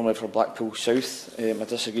 normally for Blackpool South. I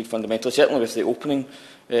disagreed fundamentally, certainly with the opening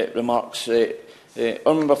remarks. I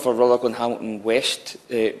remember for Rutherglen Hamilton West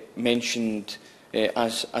mentioned,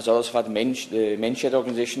 as others have had, the Men's Shed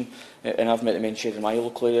organisation, and I've met the Men's Shed in my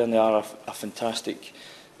local area, and they are a fantastic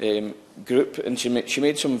group. And she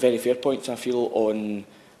made some very fair points, I feel,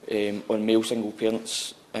 on male single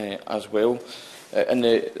parents as well. And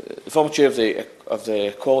the former chair of the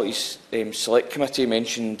Equalities Select Committee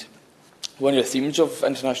mentioned one of the themes of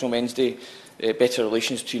International Men's Day, better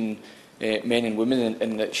relations between men and women,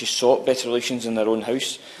 and that she sought better relations in their own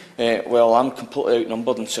house. Well, I'm completely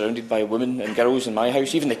outnumbered and surrounded by women and girls in my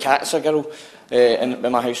house. Even the cat's a girl in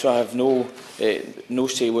my house, so I have no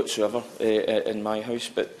say whatsoever in my house.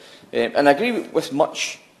 But and I agree with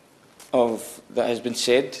much of that has been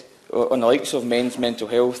said on the likes of men's mental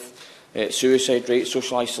health, suicide rate,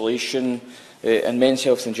 social isolation, and men's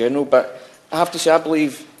health in general. But I have to say, I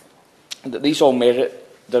believe that these all merit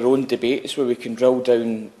their own debates where we can drill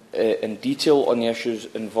down in detail on the issues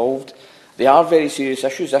involved. They are very serious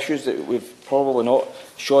issues that we've probably not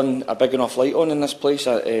shone a big enough light on in this place,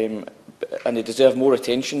 and they deserve more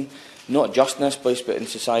attention, not just in this place, but in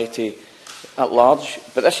society at large.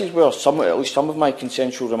 But this is where at least some of my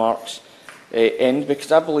consensual remarks end,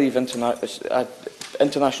 because I believe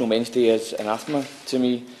International Men's Day is anathema to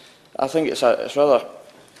me. I think it's a rather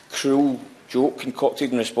cruel joke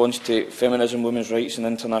concocted in response to feminism, women's rights and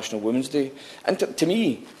International Women's Day. And to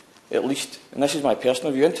me, at least, and this is my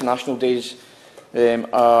personal view, international days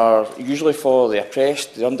are usually for the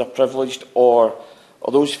oppressed, the underprivileged, or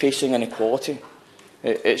those facing inequality.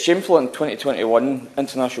 It's shameful in 2021,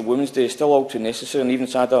 International Women's Day is still all too necessary, and even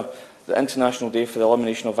sadder, the International Day for the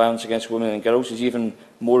Elimination of Violence Against Women and Girls is even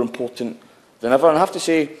more important than ever. And I have to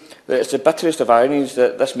say that it's the bitterest of ironies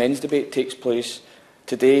that this men's debate takes place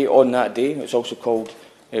today on that day. It's also called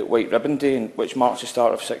White Ribbon Day, which marks the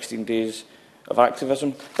start of 16 days of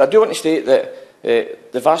activism. But I do want to state that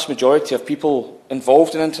the vast majority of people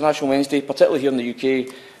involved in International Men's Day, particularly here in the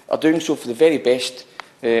UK, are doing so for the very best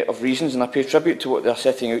of reasons, and I pay tribute to what they're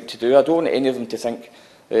setting out to do. I don't want any of them to think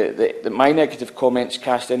that my negative comments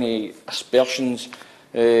cast any aspersions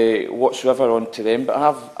whatsoever onto them, but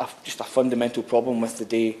I have just a fundamental problem with the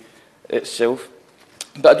day itself.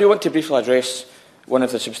 But I do want to briefly address one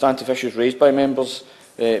of the substantive issues raised by members,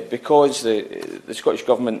 because the Scottish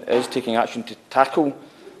Government is taking action to tackle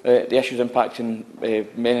the issues impacting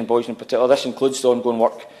men and boys in particular. This includes the ongoing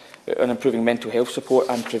work on improving mental health support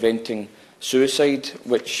and preventing suicide,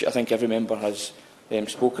 which I think every member has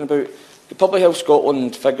spoken about. Public Health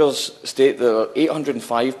Scotland figures state that there are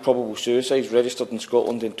 805 probable suicides registered in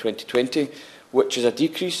Scotland in 2020, which is a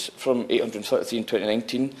decrease from 833 in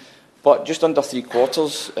 2019, but just under three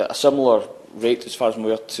quarters, at a similar rate as far as I'm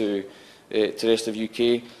aware to the rest of the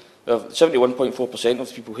UK. 71.4% of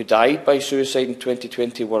the people who died by suicide in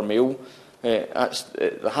 2020 were male. That's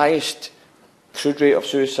the highest crude rate of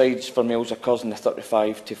suicides for males occurs in the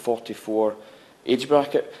 35 to 44 age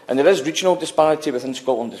bracket. And there is regional disparity within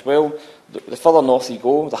Scotland as well. The further north you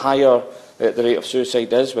go, the higher the rate of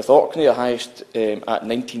suicide is, with Orkney the highest at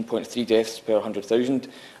 19.3 deaths per 100,000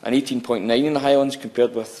 and 18.9 in the Highlands,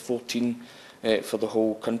 compared with 14 for the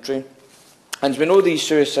whole country. And as we know, these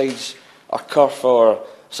suicides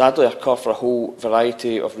sadly occur for a whole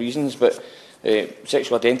variety of reasons, but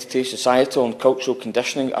sexual identity, societal and cultural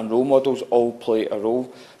conditioning and role models all play a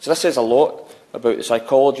role. So this says a lot about the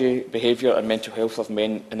psychology, behaviour and mental health of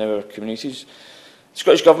men in our communities. The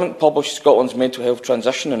Scottish Government published Scotland's Mental Health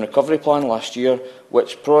Transition and Recovery Plan last year,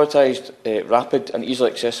 which prioritised rapid and easily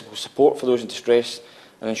accessible support for those in distress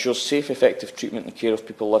and ensures safe, effective treatment and care of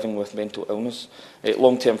people living with mental illness,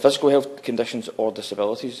 long-term physical health conditions or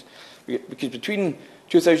disabilities. Because between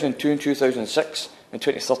 2002 and 2006 and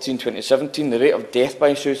 2013-2017, the rate of death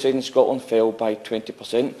by suicide in Scotland fell by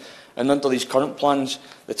 20%. And under these current plans,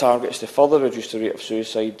 the target is to further reduce the rate of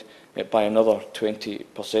suicide by another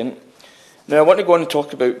 20%. Now, I want to go on and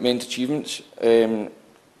talk about men's achievements,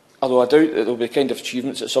 although I doubt that there will be the kind of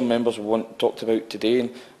achievements that some members will want talked about today, and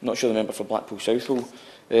I'm not sure the member for Blackpool South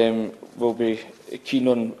will be keen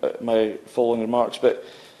on my following remarks. But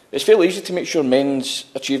it's fairly easy to make sure men's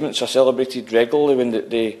achievements are celebrated regularly when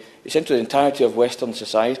essentially the entirety of Western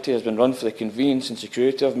society has been run for the convenience and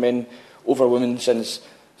security of men over women since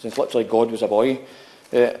literally God was a boy.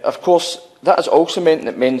 Of course, that has also meant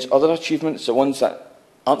that men's other achievements, the ones that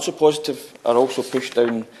aren't so positive, are also pushed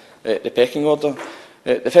down the pecking order.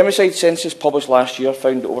 The femicide census published last year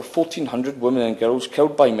found that over 1,400 women and girls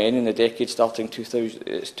killed by men in the decade starting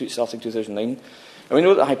 2009. And we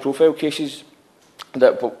know that high-profile cases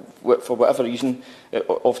that, for whatever reason,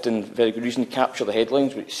 often very good reason, capture the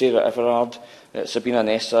headlines, which Sarah Everard, Sabina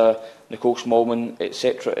Nessa, Nicole Smallman,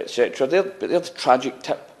 etc., etc. They're the tragic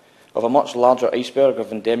tip of a much larger iceberg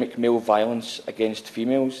of endemic male violence against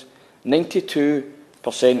females. 92%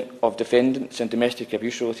 of defendants in domestic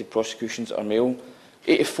abuse-related prosecutions are male.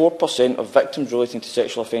 84% of victims relating to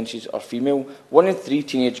sexual offences are female. 1 in 3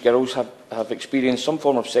 teenage girls have experienced some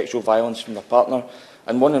form of sexual violence from their partner,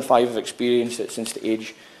 and 1 in 5 have experienced it since the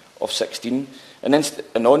age of 16. And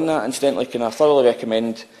on that, incidentally, can I thoroughly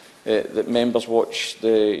recommend that members watch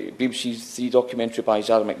the BBC 3 documentary by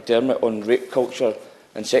Zara McDermott on rape culture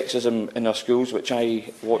and sexism in our schools, which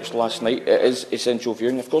I watched last night. It is essential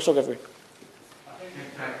viewing. Of course, I'll give you.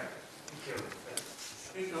 I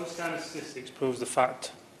think those kind of statistics proves the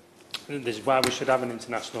fact that this is why we should have an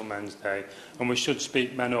International Men's Day, and we should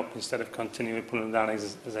speak men up instead of continually putting them down.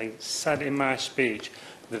 As I said in my speech,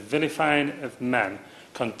 the vilifying of men,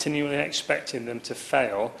 continually expecting them to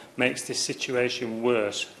fail, makes this situation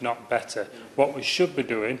worse, not better. What we should be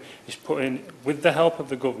doing is putting, with the help of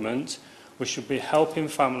the government, we should be helping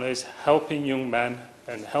families, helping young men,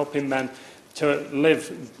 and helping men to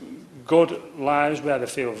live good lives where they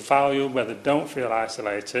feel valued, where they don't feel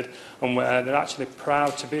isolated, and where they're actually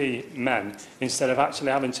proud to be men, instead of actually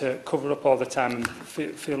having to cover up all the time and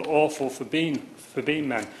feel awful for being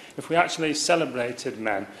men. If we actually celebrated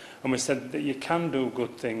men and we said that you can do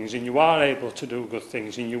good things and you are able to do good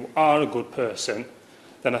things and you are a good person,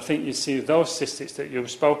 then I think you'd see those statistics that you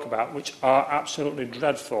spoke about, which are absolutely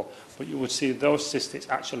dreadful, but you would see those statistics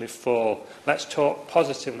actually fall. Let's talk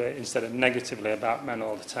positively instead of negatively about men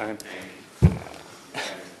all the time.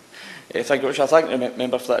 Thank you, Richard. I thank the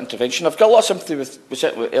member for that intervention. I've got a lot of sympathy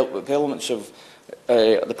with elements of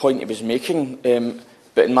the point he was making,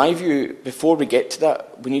 but in my view, before we get to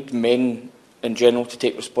that, we need men in general to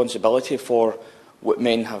take responsibility for what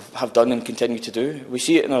men have done and continue to do. We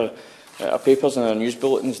see it in our papers and our news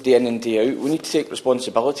bulletins day in and day out. We need to take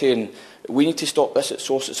responsibility, and we need to stop this at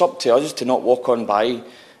source. It's up to us to not walk on by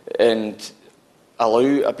and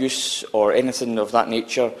allow abuse or anything of that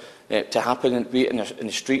nature to happen, be it in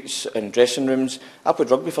the streets and dressing rooms. I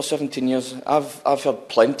played rugby for 17 years. I've heard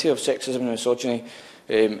plenty of sexism and misogyny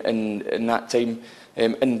in that time.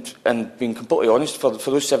 And being completely honest, for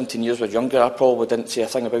those 17 years I was younger, I probably didn't say a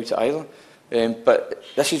thing about it either. But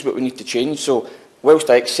this is what we need to change. So, whilst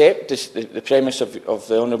I accept the premise of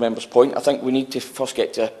the honourable member's point, I think we need to first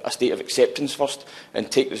get to a state of acceptance first and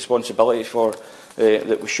take responsibility for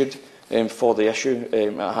that we should for the issue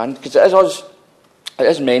at hand. Because it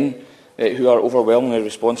is men who are overwhelmingly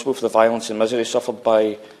responsible for the violence and misery suffered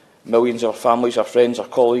by millions of our families, our friends, our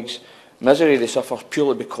colleagues. Misery they suffer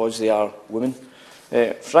purely because they are women.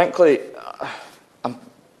 Frankly, I'm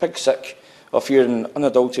big sick of hearing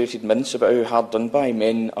unadulterated mince about how hard done by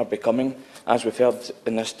men are becoming, as we've heard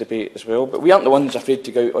in this debate as well. But we aren't the ones afraid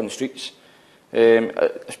to go out on the streets,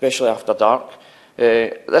 especially after dark.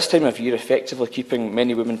 This time of year, effectively keeping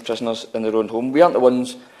many women prisoners in their own home. We aren't the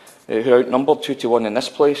ones who are outnumbered 2 to 1 in this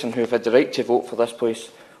place and who have had the right to vote for this place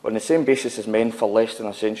on the same basis as men for less than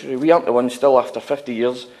a century. We aren't the ones still, after 50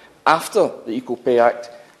 years, after the Equal Pay Act,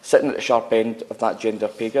 sitting at the sharp end of that gender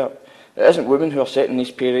pay gap. It isn't women who are setting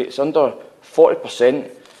these pay rates. Under 40%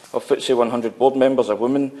 of FTSE 100 board members are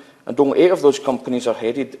women, and only 8 of those companies are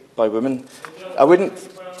headed by women.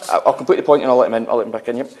 I'll complete the point and I'll let him back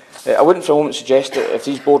in. Yep. I wouldn't for a moment suggest that if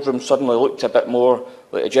these boardrooms suddenly looked a bit more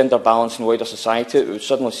like a gender balance in wider society, we would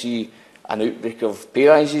suddenly see an outbreak of pay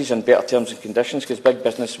rises and better terms and conditions, because big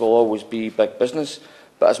business will always be big business.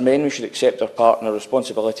 But as men, we should accept our part and our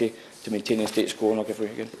responsibility to maintain the status quo, and I'll give way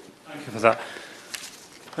again. Thank you for that.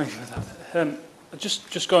 Thank you for that.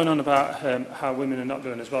 Just going on about how women are not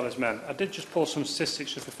doing as well as men, I did just pull some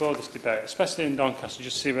statistics just before this debate, especially in Doncaster,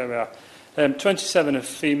 just to see where we are. 27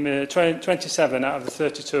 out of the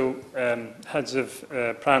 32 heads of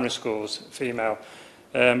primary schools, female.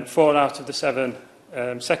 4 out of the 7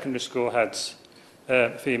 secondary school heads,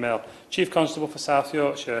 female. Chief Constable for South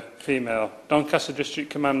Yorkshire, female. Doncaster District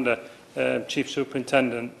Commander, Chief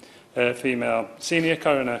Superintendent, female. Senior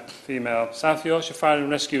Coroner, female. South Yorkshire Fire and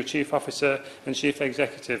Rescue Chief Officer and Chief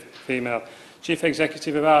Executive, female. Chief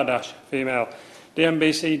Executive of Ardash, female.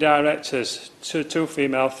 DMBC Directors, 2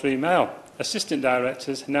 female, 3 male. Assistant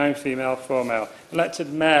Directors, 9 female, 4 male.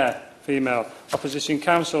 Elected Mayor, female. Opposition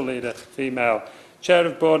Council Leader, female. Chair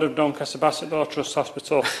of Board of Doncaster Bassett Law Trust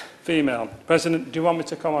Hospital, female. President, do you want me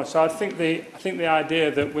to come on? So I think the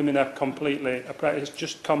idea that women are completely, it's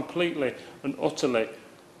just completely and utterly,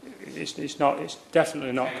 it's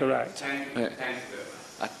definitely not correct. Thank you.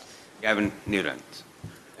 Gavin Newlands.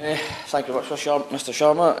 Thank you very much, Mr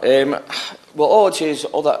Sharma. Well, all I'd say is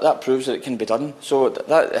that proves that it can be done. So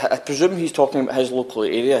I presume he's talking about his local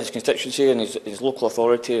area, his constituency and his local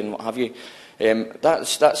authority and what have you.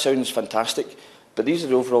 That sounds fantastic, but these are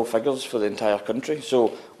the overall figures for the entire country.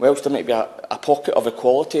 So whilst there might be a pocket of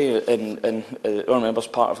equality in our members'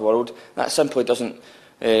 part of the world, that simply doesn't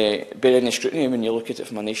bear any scrutiny when you look at it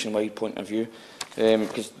from a nationwide point of view.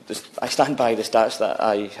 Because I stand by the stats that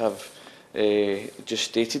I have just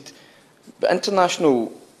stated. But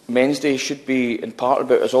International Men's Day should be in part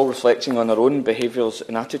about us all reflecting on our own behaviours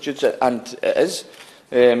and attitudes, and it is,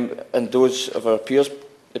 and those of our peers.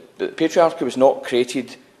 The patriarchy was not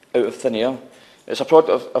created out of thin air. It's a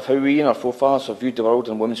product of how we and our forefathers have viewed the world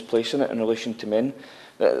and women's place in it in relation to men.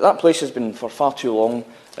 That place has been for far too long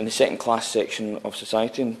in the second-class section of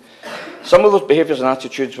society. And some of those behaviours and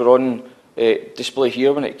attitudes were on display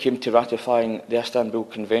here when it came to ratifying the Istanbul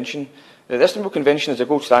Convention. The Istanbul Convention is a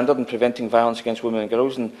gold standard in preventing violence against women and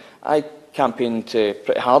girls, and I campaigned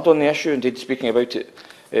pretty hard on the issue, indeed speaking about it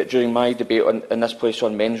during my debate in this place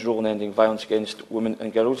on men's role in ending violence against women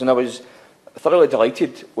and girls. And I was thoroughly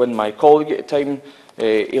delighted when my colleague at the time,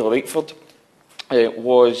 Ayla Wakeford,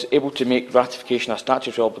 was able to make ratification a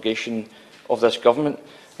statutory obligation of this government.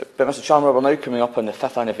 But Mr Sharma, we're now coming up on the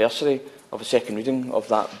 5th anniversary of the second reading of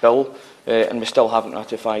that bill, and we still haven't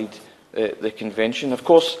ratified the convention. Of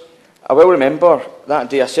course, I will remember that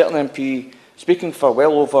day a certain MP speaking for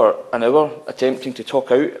well over an hour, attempting to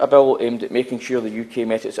talk out a bill aimed at making sure the UK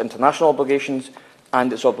met its international obligations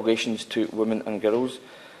and its obligations to women and girls.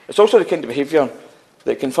 It's also the kind of behaviour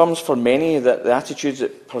that confirms for many that the attitudes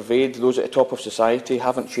that pervade those at the top of society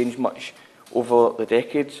haven't changed much over the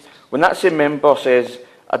decades. When that same member says,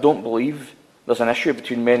 "I don't believe there's an issue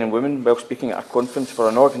between men and women," while speaking at a conference for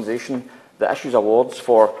an organisation that issues awards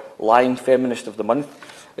for Lying Feminist of the Month,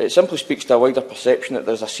 it simply speaks to a wider perception that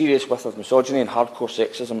there's a serious whiff of misogyny and hardcore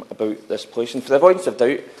sexism about this place. And for the avoidance of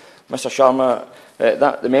doubt, Mr Sharma,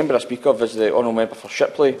 the member I speak of is the Honourable Member for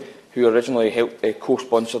Shipley, who originally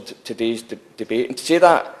co-sponsored today's debate. And to say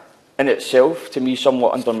that in itself, to me,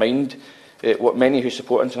 somewhat undermined what many who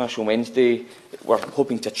support International Men's Day were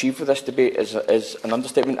hoping to achieve with this debate is an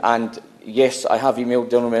understatement. And yes, I have emailed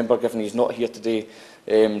the Honourable Member, given he's not here today,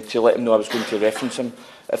 to let him know I was going to reference him,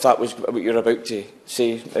 if that was what you're about to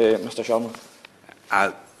say, Mr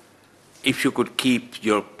Sharma. If you could keep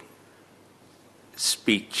your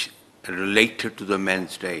speech related to the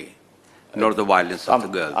Men's Day, nor the violence of the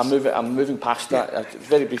girls. I'm moving past that. A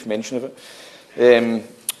very brief mention of it.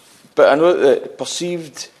 But I know that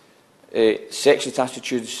perceived sexist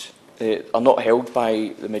attitudes are not held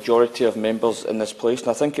by the majority of members in this place, and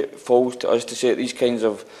I think it falls to us to say that these kinds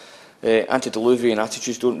of antediluvian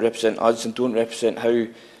attitudes don't represent us and don't represent how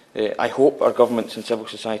I hope our governments and civil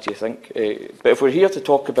society think. But if we're here to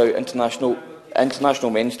talk about International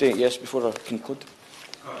Men's Day, yes, before I conclude.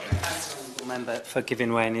 Member for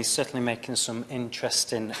giving way, and he's certainly making some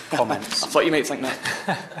interesting comments. I thought you might think that.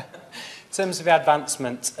 In terms of the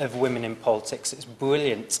advancement of women in politics, it's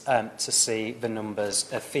brilliant to see the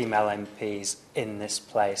numbers of female MPs in this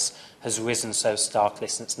place has risen so starkly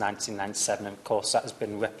since 1997, and of course that has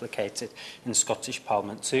been replicated in Scottish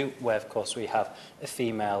Parliament too, where of course we have a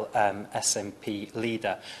female SNP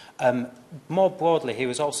leader. More broadly, he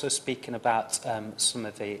was also speaking about some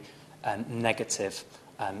of the negative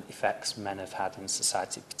effects men have had in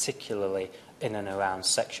society, particularly in and around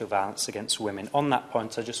sexual violence against women. On that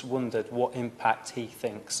point, I just wondered what impact he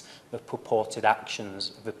thinks the purported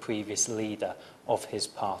actions of the previous leader of his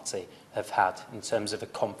party have had in terms of the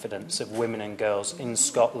confidence of women and girls in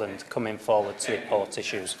Scotland coming forward to report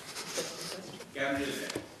issues.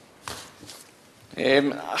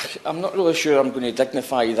 I'm not really sure I'm going to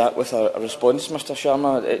dignify that with a response, Mr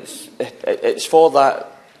Sharma. It's for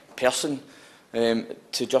that person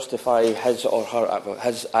to justify his or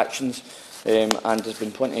his actions, and there's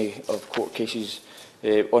been plenty of court cases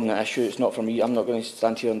on that issue. It's not for me. I'm not going to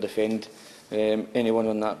stand here and defend anyone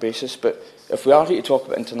on that basis. But if we are here to talk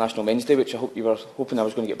about International Men's Day, which I hope you were hoping I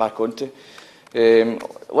was going to get back onto,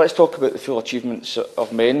 let's talk about the full achievements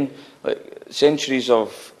of men. Like centuries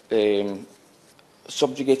of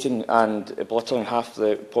subjugating and belittling half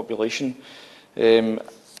the population, and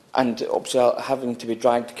obviously having to be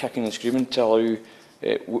dragged kicking and screaming to allow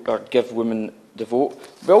or give women the vote.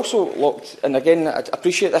 We also looked, and again, I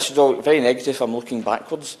appreciate this is all very negative, I'm looking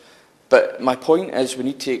backwards, but my point is we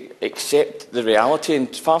need to accept the reality,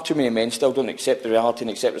 and far too many men still don't accept the reality and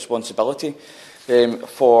accept responsibility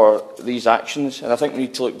for these actions, and I think we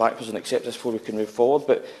need to look backwards and accept this before we can move forward.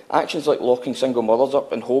 But actions like locking single mothers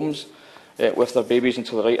up in homes with their babies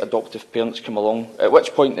until the right adoptive parents come along, at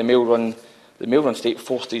which point the male-run state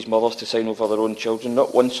forced these mothers to sign over their own children,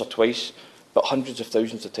 not once or twice, but hundreds of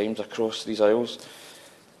thousands of times across these aisles.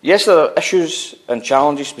 Yes, there are issues and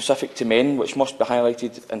challenges specific to men which must be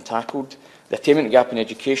highlighted and tackled. The attainment gap in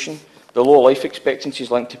education, the low life expectancies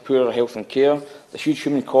linked to poorer health and care, the huge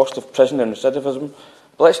human cost of prison and recidivism.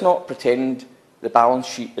 But let's not pretend the balance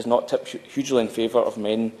sheet is not tipped hugely in favour of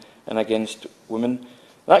men and against women.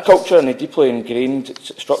 That culture and the deeply ingrained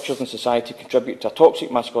structures in society contribute to a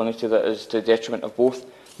toxic masculinity that is to the detriment of both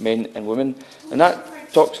men and women. And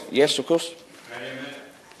that talks, yes, of course.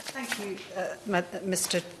 Thank you,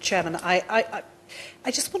 Mr Chairman. I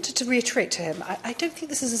just wanted to reiterate to him, I don't think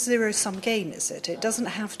this is a zero-sum game, is it? It doesn't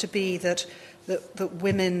have to be that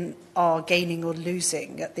women are gaining or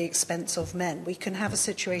losing at the expense of men. We can have a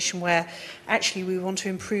situation where actually we want to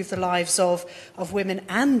improve the lives of women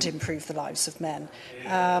and improve the lives of men.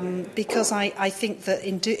 Because I think that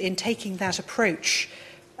in taking that approach,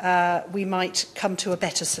 we might come to a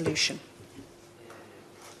better solution.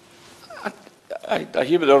 I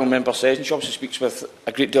hear what the Honourable Member says, and she obviously speaks with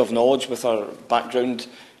a great deal of knowledge with her background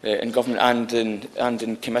in government and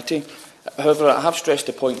in committee. However, I have stressed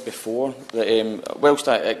the point before that whilst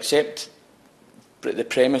I accept the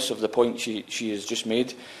premise of the point she has just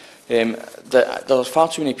made, that there are far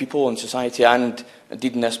too many people in society and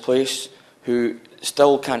indeed in this place who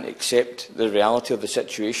still can't accept the reality of the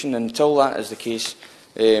situation. And until that is the case,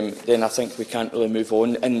 then I think we can't really move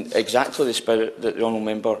on in exactly the spirit that the Honourable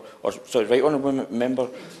Member, or sorry, Right Honourable Member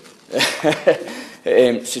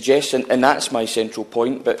suggests, and that's my central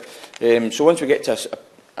point. But so once we get to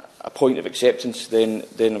a point of acceptance, then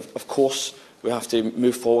of course we have to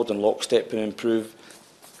move forward in lockstep and improve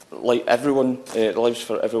like everyone, lives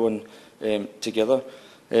for everyone together.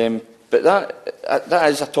 But that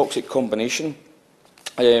is a toxic combination.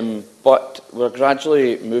 But we're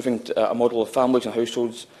gradually moving to a model of families and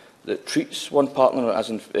households that treats one partner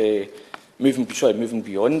as moving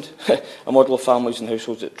beyond a model of families and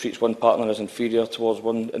households that treats one partner as inferior towards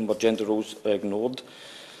one, and where gender roles are ignored.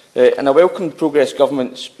 And I welcome progress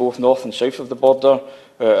governments both north and south of the border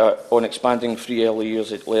on expanding free early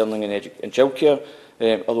years learning and childcare,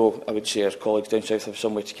 although I would say our colleagues down south have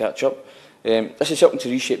some way to catch up. This is helping to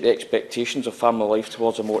reshape the expectations of family life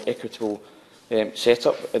towards a more equitable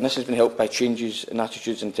set-up, and this has been helped by changes in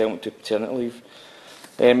attitudes and entitlement to paternity leave.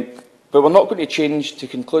 But we're not going to change, to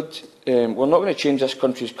conclude, we're not going to change this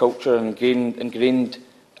country's culture and ingrained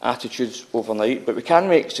attitudes overnight, but we can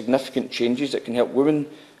make significant changes that can help women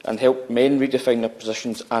and help men redefine their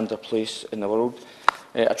positions and their place in the world.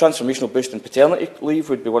 A transformational boost in paternity leave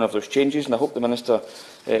would be one of those changes, and I hope the Minister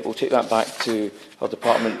will take that back to her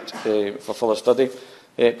department for further study.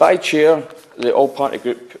 But I chair the all-party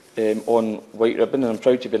group on White Ribbon, and I'm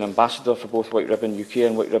proud to be an ambassador for both White Ribbon UK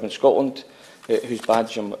and White Ribbon Scotland, whose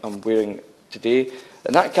badge I'm wearing today.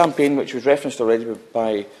 And that campaign, which was referenced already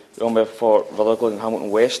by the Honourable for Rutherglen and Hamilton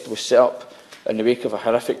West, was set up in the wake of a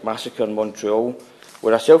horrific massacre in Montreal,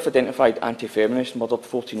 where a self-identified anti-feminist murdered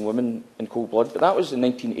 14 women in cold blood. But that was in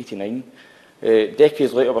 1989.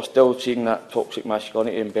 Decades later, we're still seeing that toxic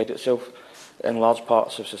masculinity embed itself in large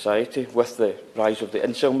parts of society with the rise of the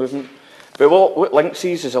incel movement. But what links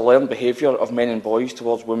these is a learned behaviour of men and boys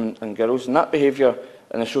towards women and girls, and that behaviour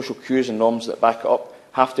and the social cues and norms that back it up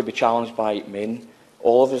have to be challenged by men,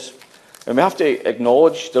 all of us. And we have to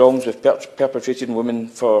acknowledge the wrongs we've perpetrated in women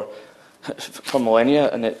for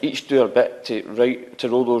millennia, and that each do our bit to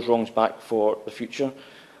roll those wrongs back for the future.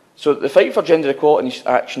 So the fight for gender equality needs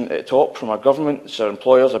action at the top from our governments, our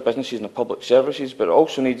employers, our businesses and our public services, but it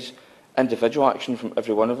also needs individual action from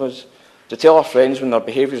every one of us, to tell our friends when their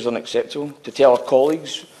behaviour is unacceptable, to tell our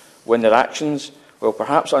colleagues when their actions well,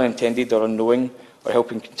 perhaps unintended or unknowing, or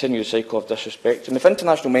helping continue the cycle of disrespect. And if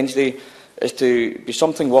International Men's Day is to be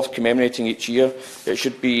something worth commemorating each year, it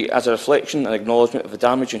should be as a reflection and acknowledgement of the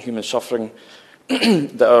damage and human suffering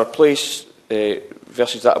that our place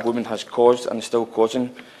versus that of women has caused and is still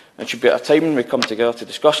causing. It should be at a time when we come together to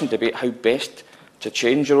discuss and debate how best to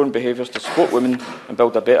change our own behaviours to support women and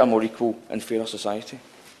build a better, more equal and fairer society.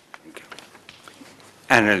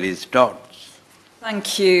 Annalise Dodds.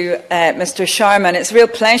 Thank you, Mr Sharman. It's a real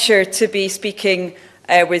pleasure to be speaking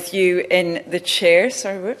with you in the chair.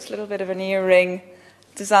 Sorry, whoops, a little bit of an earring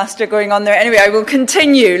disaster going on there. Anyway, I will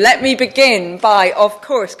continue. Let me begin by, of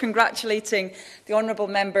course, congratulating the Honourable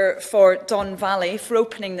Member for Don Valley for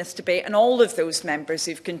opening this debate and all of those members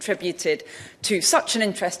who've contributed to such an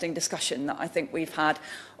interesting discussion that I think we've had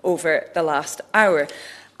over the last hour.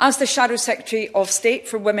 As the Shadow Secretary of State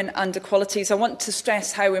for Women and Equalities, I want to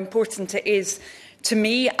stress how important it is to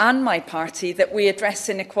me and my party that we address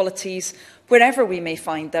inequalities wherever we may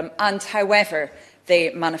find them and however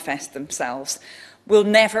they manifest themselves. We'll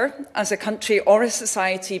never, as a country or a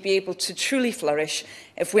society, be able to truly flourish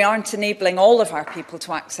if we aren't enabling all of our people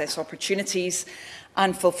to access opportunities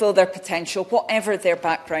and fulfil their potential, whatever their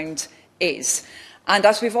background is. And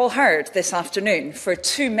as we've all heard this afternoon, for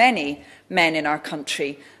too many men in our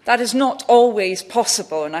country, that is not always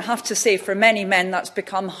possible. And I have to say, for many men, that's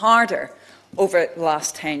become harder over the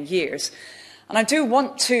last 10 years. And I do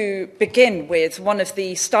want to begin with one of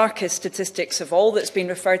the starkest statistics of all that's been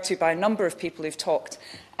referred to by a number of people who've talked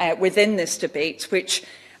within this debate, which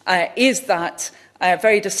is that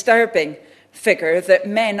very disturbing figure that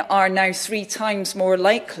men are now 3 times more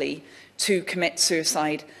likely to commit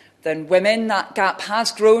suicide than women. That gap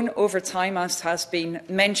has grown over time, as has been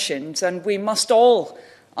mentioned, and we must all,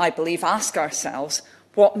 I believe, ask ourselves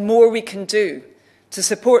what more we can do to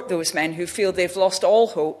support those men who feel they've lost all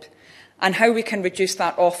hope and how we can reduce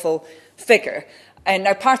that awful figure. And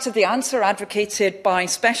now part of the answer advocated by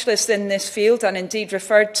specialists in this field and indeed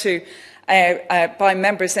referred to by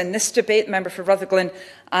members in this debate, the member for Rutherglen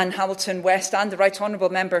and Hamilton West and the Right Honourable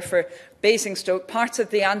Member for Basingstoke, part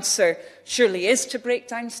of the answer surely is to break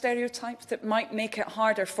down stereotypes that might make it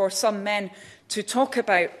harder for some men to talk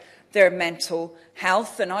about their mental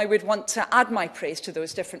health. And I would want to add my praise to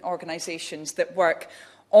those different organisations that work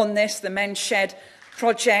on this. The Men's Shed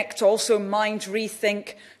Project, also Mind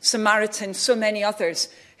Rethink, Samaritan, so many others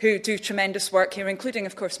who do tremendous work here, including,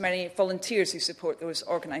 of course, many volunteers who support those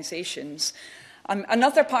organisations.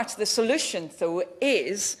 Another part of the solution, though,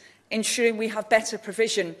 is ensuring we have better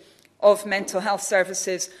provision of mental health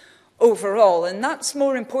services overall. And that's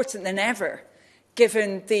more important than ever,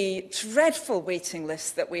 given the dreadful waiting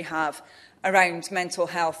list that we have around mental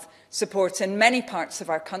health support in many parts of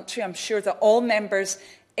our country. I'm sure that all members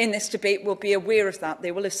in this debate will be aware of that.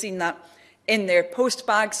 They will have seen that in their post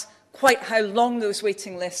bags, quite how long those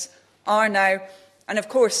waiting lists are now. And of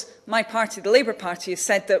course, my party, the Labour Party, has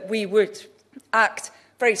said that we would act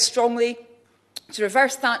very strongly to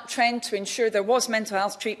reverse that trend, to ensure there was mental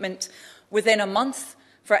health treatment within a month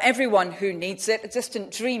for everyone who needs it, a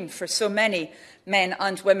distant dream for so many men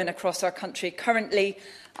and women across our country currently,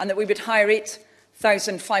 and that we would hire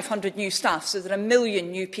 8,500 new staff so that 1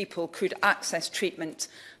 million new people could access treatment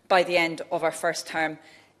by the end of our first term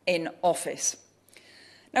in office.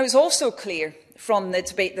 Now, it's also clear from the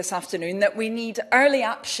debate this afternoon that we need early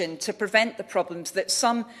action to prevent the problems that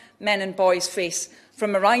some men and boys face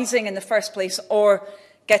from arising in the first place or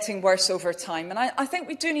getting worse over time. And I think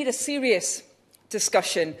we do need a serious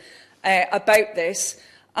discussion about this.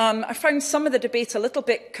 I found some of the debate a little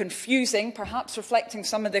bit confusing, perhaps reflecting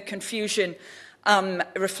some of the confusion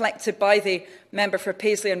reflected by the member for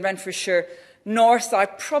Paisley and Renfrewshire North. I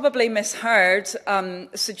probably misheard a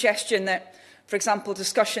suggestion that, for example,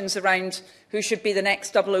 discussions around who should be the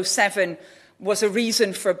next 007 was a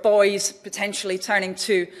reason for boys potentially turning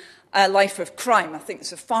to a life of crime. I think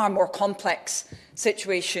it's a far more complex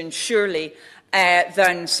situation, surely,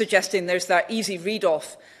 than suggesting there's that easy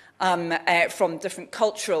read-off from different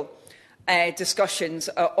cultural discussions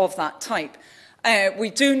of that type.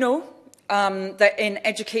 We do know that in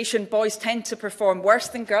education, boys tend to perform worse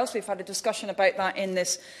than girls. We've had a discussion about that in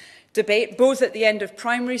this debate, both at the end of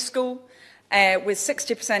primary school, with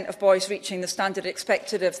 60% of boys reaching the standard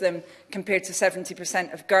expected of them compared to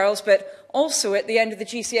 70% of girls, but also at the end of the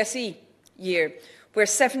GCSE year, where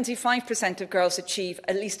 75% of girls achieve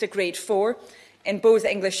at least a grade 4 in both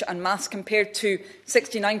English and Maths compared to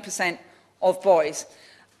 69% of boys.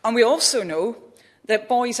 And we also know that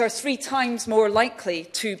boys are 3 times more likely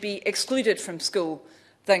to be excluded from school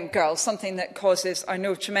than girls, something that causes, I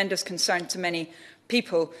know, tremendous concern to many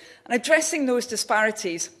people. And addressing those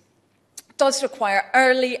disparities does require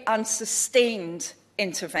early and sustained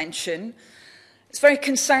intervention. It's very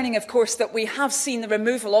concerning, of course, that we have seen the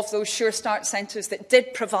removal of those Sure Start centres that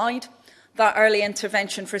did provide that early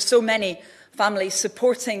intervention for so many families,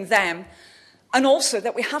 supporting them, and also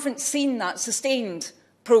that we haven't seen that sustained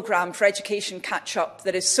programme for education catch-up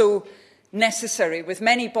that is so necessary, with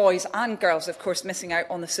many boys and girls, of course, missing out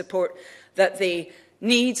on the support that they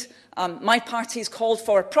need. My party's called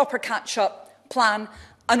for a proper catch-up plan,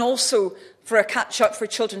 and also for a catch-up for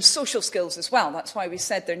children's social skills as well. That's why we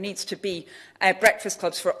said there needs to be breakfast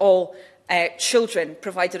clubs for all children,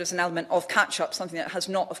 provided as an element of catch-up, something that has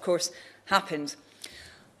not, of course, happened.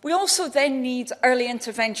 We also then need early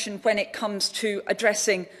intervention when it comes to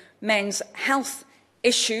addressing men's health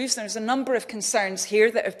issues. There's a number of concerns here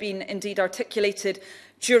that have been indeed articulated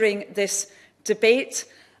during this debate.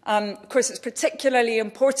 Of course, it's particularly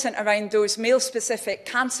important around those male-specific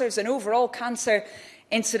cancers, and overall cancer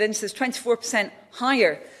incidence is 24%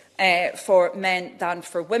 higher for men than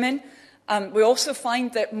for women. We also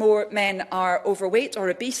find that more men are overweight or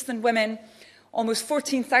obese than women. Almost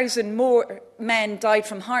 14,000 more men died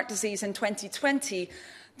from heart disease in 2020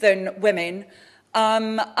 than women.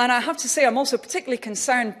 And I have to say I'm also particularly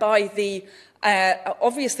concerned by the,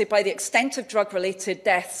 obviously, by the extent of drug-related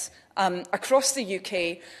deaths across the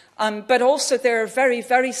UK, but also there are very,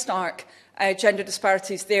 very stark gender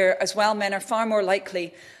disparities there as well. Men are far more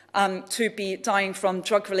likely to be dying from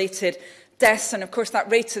drug-related deaths, and of course that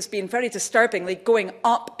rate has been very disturbingly going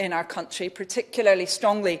up in our country, particularly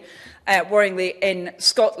strongly, worryingly, in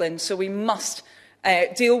Scotland. So we must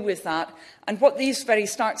deal with that. And what these very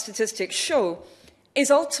stark statistics show is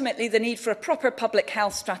ultimately the need for a proper public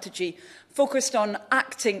health strategy focused on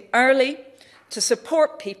acting early to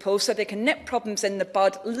support people so they can nip problems in the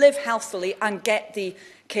bud, live healthily and get the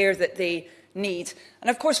care that they need. And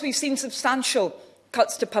of course we've seen substantial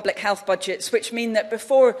cuts to public health budgets, which mean that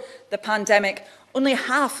before the pandemic, only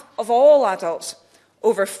half of all adults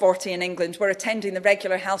over 40 in England were attending the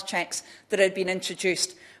regular health checks that had been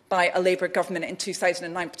introduced by a Labour government in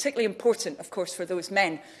 2009. Particularly important, of course, for those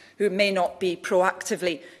men who may not be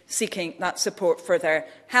proactively seeking that support for their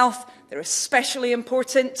health. They're especially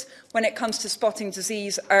important when it comes to spotting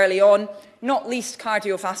disease early on, not least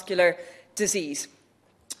cardiovascular disease.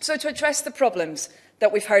 So to address the problems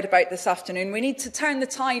that we've heard about this afternoon, we need to turn the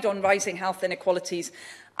tide on rising health inequalities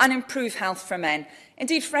and improve health for men,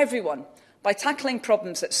 indeed for everyone, by tackling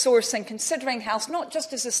problems at source and considering health not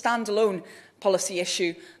just as a standalone policy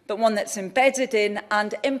issue, but one that's embedded in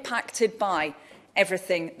and impacted by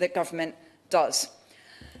everything that government does.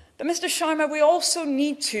 But Mr Sharma, we also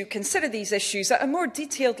need to consider these issues at a more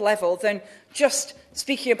detailed level than just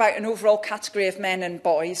speaking about an overall category of men and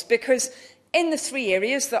boys, because in the three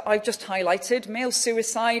areas that I've just highlighted, male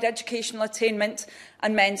suicide, educational attainment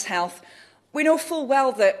and men's health, we know full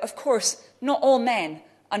well that, of course, not all men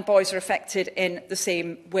and boys are affected in the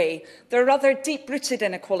same way. There are other deep-rooted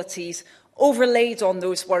inequalities overlaid on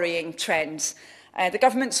those worrying trends. The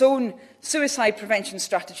government's own suicide prevention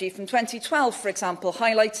strategy from 2012, for example,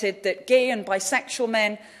 highlighted that gay and bisexual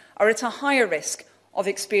men are at a higher risk of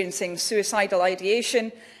experiencing suicidal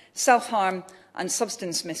ideation, self-harm and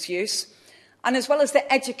substance misuse. And as well as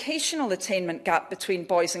the educational attainment gap between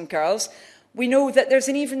boys and girls, we know that there's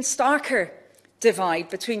an even starker divide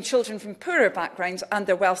between children from poorer backgrounds and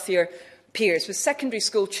their wealthier peers, with secondary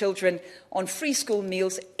school children on free school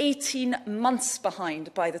meals 18 months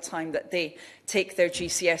behind by the time that they take their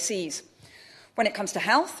GCSEs. When it comes to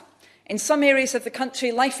health, in some areas of the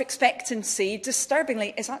country, life expectancy,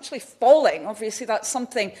 disturbingly, is actually falling. Obviously, that's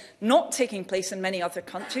something not taking place in many other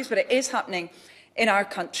countries, but it is happening in our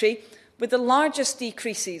country, with the largest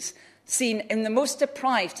decreases seen in the most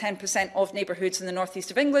deprived 10% of neighbourhoods in the northeast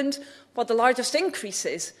of England, while the largest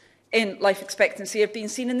increases in life expectancy have been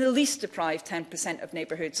seen in the least deprived 10% of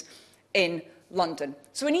neighbourhoods in London.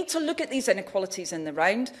 So we need to look at these inequalities in the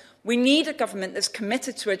round. We need a government that's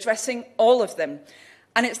committed to addressing all of them.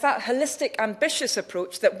 And it's that holistic, ambitious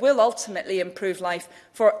approach that will ultimately improve life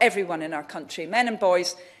for everyone in our country, men and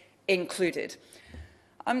boys included.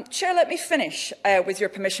 Chair, let me finish, with your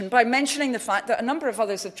permission, by mentioning the fact that a number of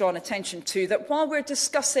others have drawn attention to that while we're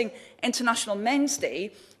discussing International Men's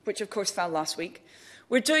Day, which of course fell last week,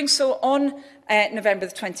 we're doing so on November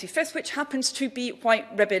the 25th, which happens to be White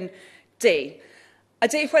Ribbon Day, a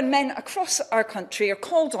day when men across our country are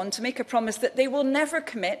called on to make a promise that they will never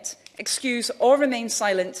commit, excuse or remain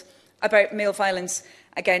silent about male violence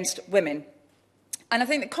against women. And I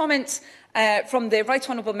think the comments from the Right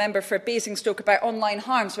Honourable Member for Basingstoke about online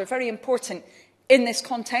harms were very important in this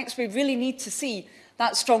context. We really need to see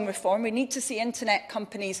that strong reform. We need to see internet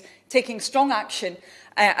companies taking strong action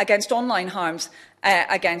against online harms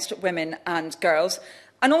against women and girls.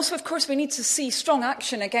 And also, of course, we need to see strong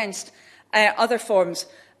action against other forms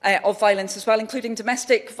of violence as well, including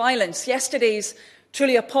domestic violence. Yesterday's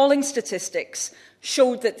truly appalling statistics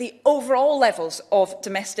showed that the overall levels of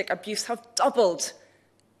domestic abuse have doubled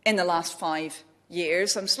in the last 5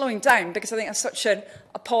 years. I'm slowing down because I think that's such an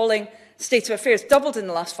appalling state of affairs. Doubled in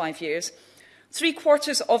the last 5 years.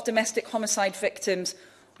 3/4 of domestic homicide victims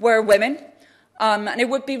were women. And it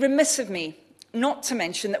would be remiss of me not to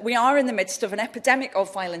mention that we are in the midst of an epidemic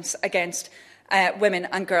of violence against women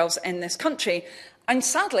and girls in this country. And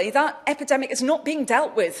sadly, that epidemic is not being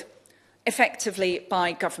dealt with effectively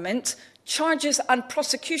by government. Charges and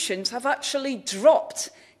prosecutions have actually dropped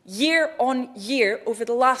year on year over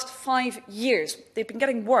the last 5 years. They've been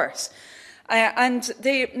getting worse. And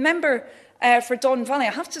the member for Don Valley,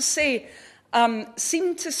 I have to say,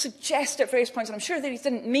 seemed to suggest at various points, and I'm sure that he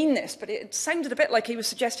didn't mean this, but it sounded a bit like he was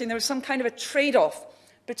suggesting there was some kind of a trade-off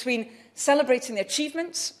between celebrating the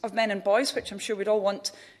achievements of men and boys, which I'm sure we'd all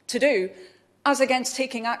want to do, as against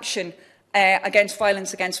taking action against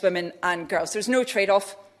violence against women and girls. There's no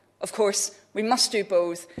trade-off, of course. We must do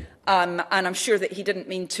both, and I'm sure that he didn't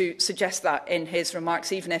mean to suggest that in his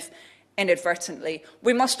remarks, even if inadvertently.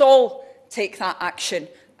 We must all take that action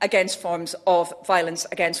against forms of violence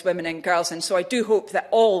against women and girls, and so I do hope that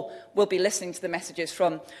all will be listening to the messages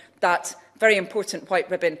from that very important White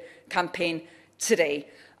Ribbon campaign today,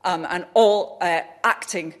 and all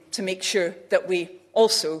acting to make sure that we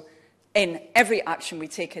also, in every action we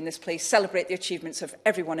take in this place, celebrate the achievements of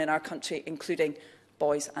everyone in our country, including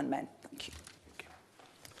boys and men. Thank you.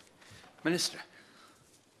 Minister.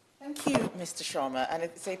 Thank you, Mr Sharma, and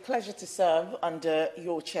it's a pleasure to serve under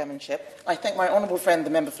your chairmanship. I thank my honourable friend,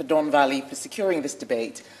 the member for Don Valley, for securing this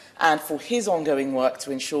debate and for his ongoing work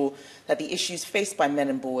to ensure that the issues faced by men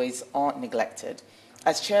and boys aren't neglected.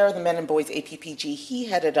 As chair of the Men and Boys APPG, he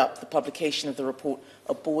headed up the publication of the report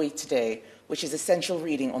A Boy Today, which is essential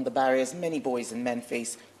reading on the barriers many boys and men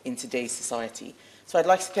face in today's society. So I'd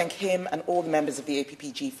like to thank him and all the members of the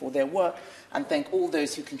APPG for their work, and thank all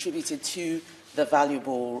those who contributed to the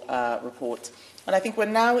valuable report. And I think we're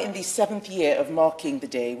now in the 7th year of marking the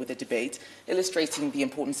day with a debate, illustrating the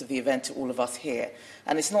importance of the event to all of us here.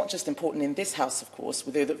 And it's not just important in this House, of course,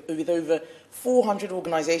 with over 400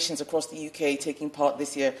 organisations across the UK taking part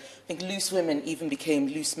this year. I think Loose Women even became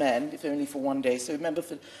Loose Men, if only for one day. So Member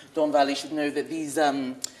for Don Valley should know that these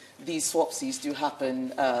swapsies do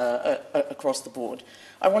happen across the board.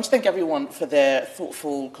 I want to thank everyone for their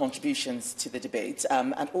thoughtful contributions to the debate,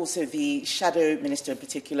 and also the Shadow Minister in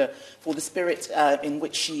particular for the spirit in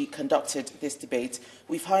which she conducted this debate.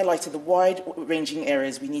 We've highlighted the wide-ranging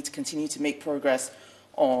areas we need to continue to make progress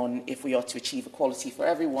on if we are to achieve equality for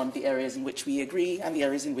everyone, the areas in which we agree and the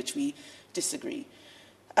areas in which we disagree.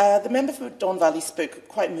 The member for Don Valley spoke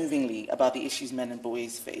quite movingly about the issues men and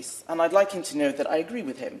boys face, and I'd like him to know that I agree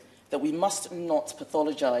with him, that we must not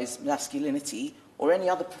pathologise masculinity or any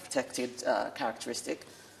other protected characteristic.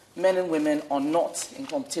 Men and women are not in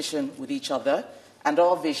competition with each other, and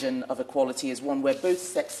our vision of equality is one where both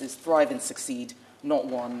sexes thrive and succeed, not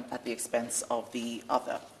one at the expense of the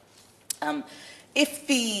other. If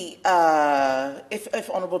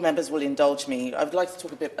honourable members will indulge me, I would like to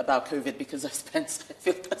talk a bit about COVID, because I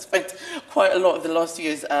feel I've spent quite a lot of the last 2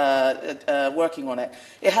 years working on it.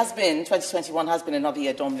 2021 has been another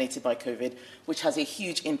year dominated by COVID, which has a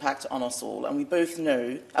huge impact on us all. And we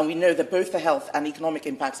know that both the health and economic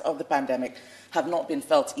impacts of the pandemic have not been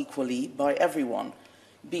felt equally by everyone.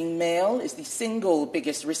 Being male is the single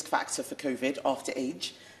biggest risk factor for COVID after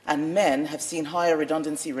age, and men have seen higher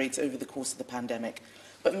redundancy rates over the course of the pandemic.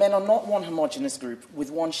 But men are not one homogenous group with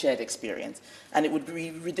one shared experience, and it would be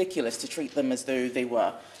ridiculous to treat them as though they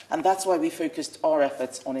were. And that's why we focused our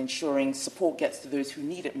efforts on ensuring support gets to those who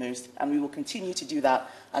need it most, and we will continue to do that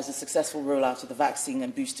as the successful rollout of the vaccine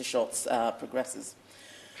and booster shots progresses.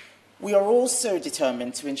 We are also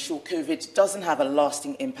determined to ensure COVID doesn't have a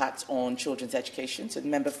lasting impact on children's education. So the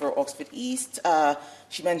member for Oxford East,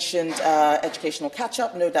 she mentioned educational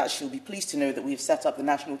catch-up. No doubt she'll be pleased to know that we have set up the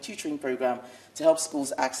National Tutoring Programme to help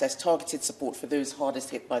schools access targeted support for those hardest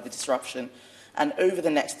hit by the disruption. And over the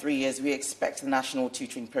next 3 years, we expect the National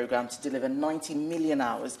Tutoring Programme to deliver 90 million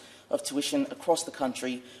hours of tuition across the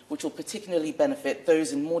country, which will particularly benefit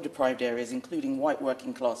those in more deprived areas, including white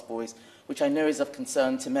working class boys, which I know is of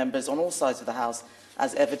concern to members on all sides of the House,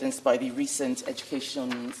 as evidenced by the recent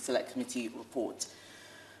Education Select Committee report.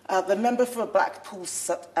 The member for Blackpool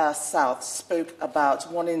South spoke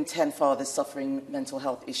about 1 in 10 fathers suffering mental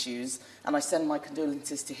health issues, and I send my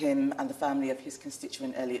condolences to him and the family of his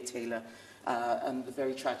constituent Elliot Taylor and the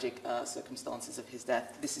very tragic circumstances of his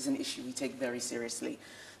death. This is an issue we take very seriously.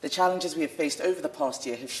 The challenges we have faced over the past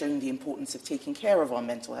year have shown the importance of taking care of our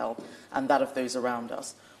mental health and that of those around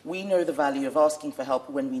us. We know the value of asking for help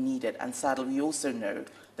when we need it, and sadly we also know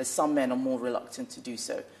that some men are more reluctant to do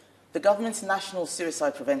so. The government's National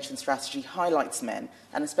Suicide Prevention Strategy highlights men,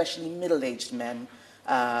 and especially middle-aged men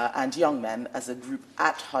and young men, as a group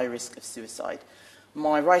at high risk of suicide.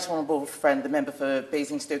 My right honourable friend, the member for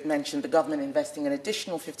Basingstoke, mentioned the government investing an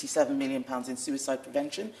additional £57 million in suicide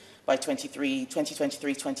prevention by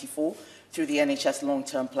 2023-24 through the NHS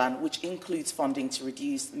long-term plan, which includes funding to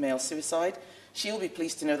reduce male suicide. She'll be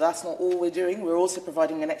pleased to know that's not all we're doing. We're also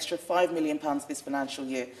providing an extra £5 million this financial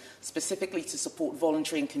year, specifically to support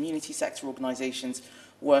voluntary and community sector organisations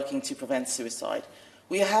working to prevent suicide.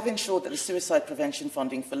 We have ensured that the suicide prevention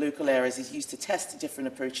funding for local areas is used to test different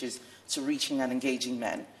approaches to reaching and engaging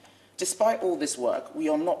men. Despite all this work, we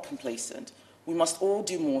are not complacent. We must all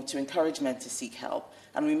do more to encourage men to seek help,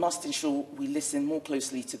 and we must ensure we listen more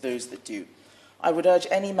closely to those that do. I would urge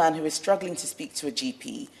any man who is struggling to speak to a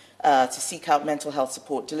GP to seek out mental health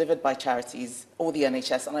support delivered by charities or the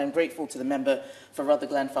NHS, and I am grateful to the member for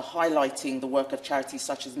Rutherglen for highlighting the work of charities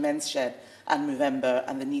such as Men's Shed and Movember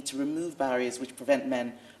and the need to remove barriers which prevent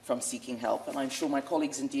men from seeking help. And I'm sure my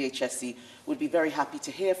colleagues in DHSC would be very happy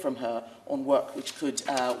to hear from her on work which could,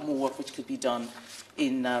 more work which could be done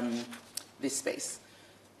in this space.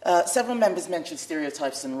 Several members mentioned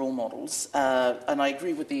stereotypes and role models, and I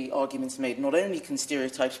agree with the arguments made. Not only can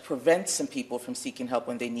stereotypes prevent some people from seeking help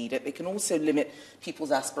when they need it, they can also limit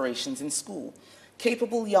people's aspirations in school.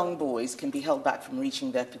 Capable young boys can be held back from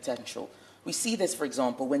reaching their potential. We see this, for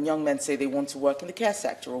example, when young men say they want to work in the care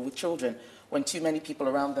sector or with children, when too many people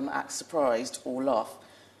around them act surprised or laugh.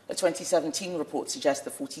 A 2017 report suggests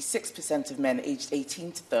that 46% of men aged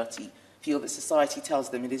 18 to 30 feel that society tells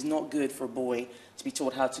them it is not good for a boy to be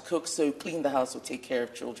taught how to cook, sew, clean the house, or take care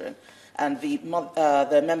of children. And the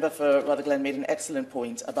member for Rutherglen made an excellent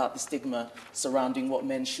point about the stigma surrounding what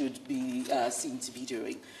men should be seen to be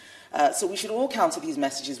doing. So we should all counter these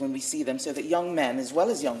messages when we see them so that young men, as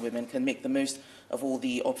well as young women, can make the most of all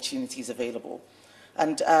the opportunities available.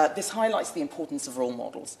 And this highlights the importance of role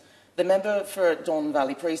models. The member for Don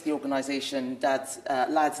Valley praised the organisation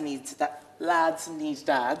Lads Need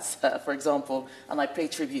Dads, for example, and I pay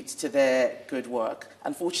tribute to their good work.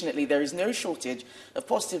 Unfortunately, there is no shortage of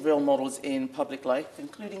positive role models in public life,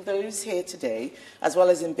 including those here today, as well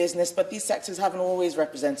as in business, but these sectors haven't always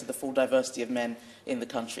represented the full diversity of men in the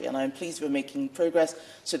country. And I am pleased we're making progress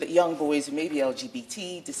so that young boys who may be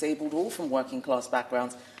LGBT, disabled, or from working class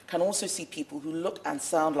backgrounds can also see people who look and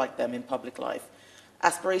sound like them in public life.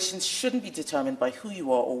 Aspirations shouldn't be determined by who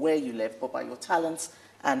you are or where you live, but by your talents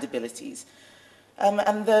and abilities.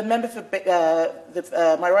 And the member for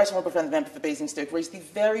my right honourable friend, the member for Basingstoke, raised the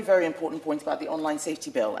very, very important point about the online safety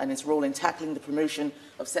bill and its role in tackling the promotion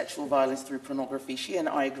of sexual violence through pornography. She and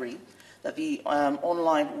I agree that the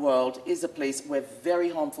online world is a place where very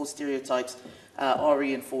harmful stereotypes are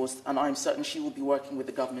reinforced, and I'm certain she will be working with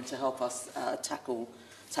the government to help us tackle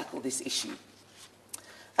this issue.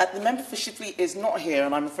 The member for Shipley is not here,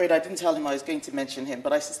 and I'm afraid I didn't tell him I was going to mention him,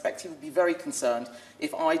 but I suspect he would be very concerned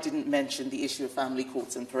if I didn't mention the issue of family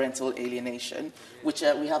courts and parental alienation, which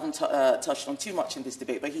we haven't touched on too much in this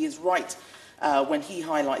debate, but he is right when he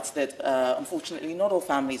highlights that, unfortunately, not all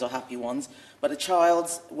families are happy ones, but a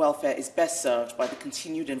child's welfare is best served by the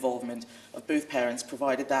continued involvement of both parents,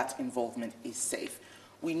 provided that involvement is safe.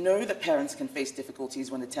 We know that parents can face difficulties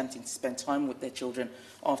when attempting to spend time with their children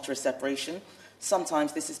after a separation.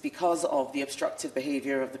 Sometimes this is because of the obstructive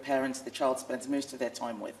behaviour of the parents the child spends most of their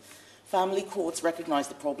time with. Family courts recognise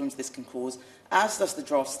the problems this can cause, as does the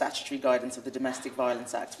draft statutory guidance of the Domestic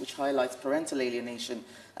Violence Act, which highlights parental alienation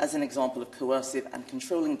as an example of coercive and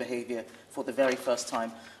controlling behaviour for the very first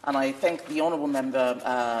time. And I thank the honourable member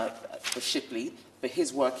for Shipley for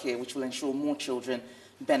his work here, which will ensure more children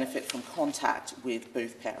benefit from contact with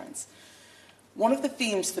both parents. One of the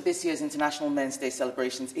themes for this year's International Men's Day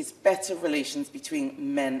celebrations is better relations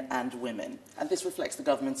between men and women, and this reflects the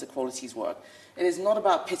government's equalities work. It is not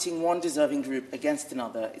about pitting one deserving group against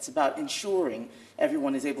another. It's about ensuring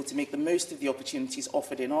everyone is able to make the most of the opportunities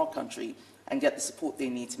offered in our country and get the support they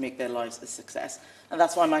need to make their lives a success. And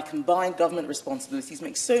that's why my combined government responsibilities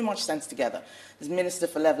make so much sense together. As Minister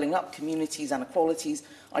for Levelling Up, Communities and Equalities,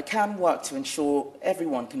 I can work to ensure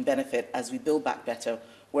everyone can benefit as we build back better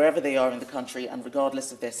wherever they are in the country and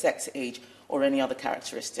regardless of their sex, age or any other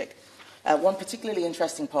characteristic. One particularly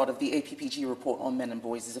interesting part of the APPG report on men and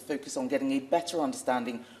boys is a focus on getting a better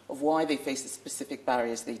understanding of why they face the specific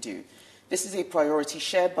barriers they do. This is a priority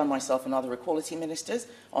shared by myself and other equality ministers.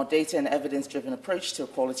 Our data and evidence-driven approach to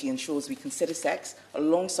equality ensures we consider sex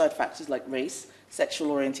alongside factors like race,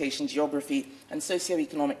 sexual orientation, geography, and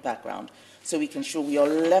socioeconomic background, so we can ensure we are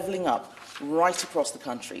levelling up right across the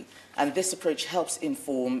country. And this approach helps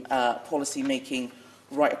inform policy making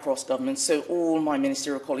right across government, so all my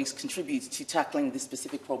ministerial colleagues contribute to tackling the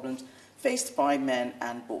specific problems faced by men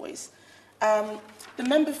and boys. The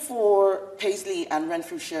member for Paisley and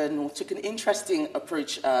Renfrewshire North took an interesting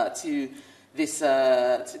approach to this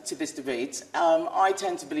debate. I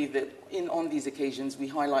tend to believe that on these occasions we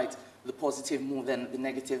highlight the positive more than the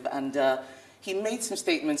negative, and he made some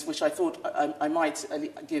statements which I thought I might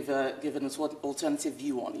give an alternative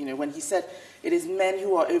view on. You know, when he said it is men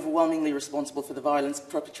who are overwhelmingly responsible for the violence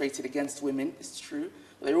perpetrated against women, it's true.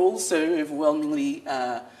 But they're also overwhelmingly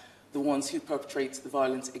the ones who perpetrate the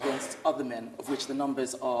violence against other men, of which the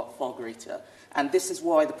numbers are far greater. And this is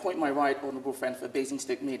why the point my right honourable friend for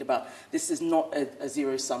Basingstoke made about this is not a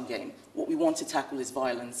zero-sum game. What we want to tackle is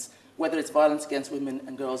violence, whether it's violence against women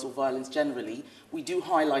and girls or violence generally. We do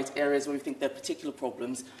highlight areas where we think there are particular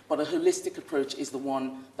problems, but a holistic approach is the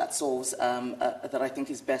one that solves, that I think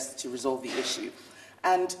is best to resolve the issue.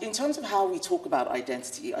 And in terms of how we talk about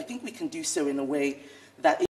identity, I think we can do so in a way that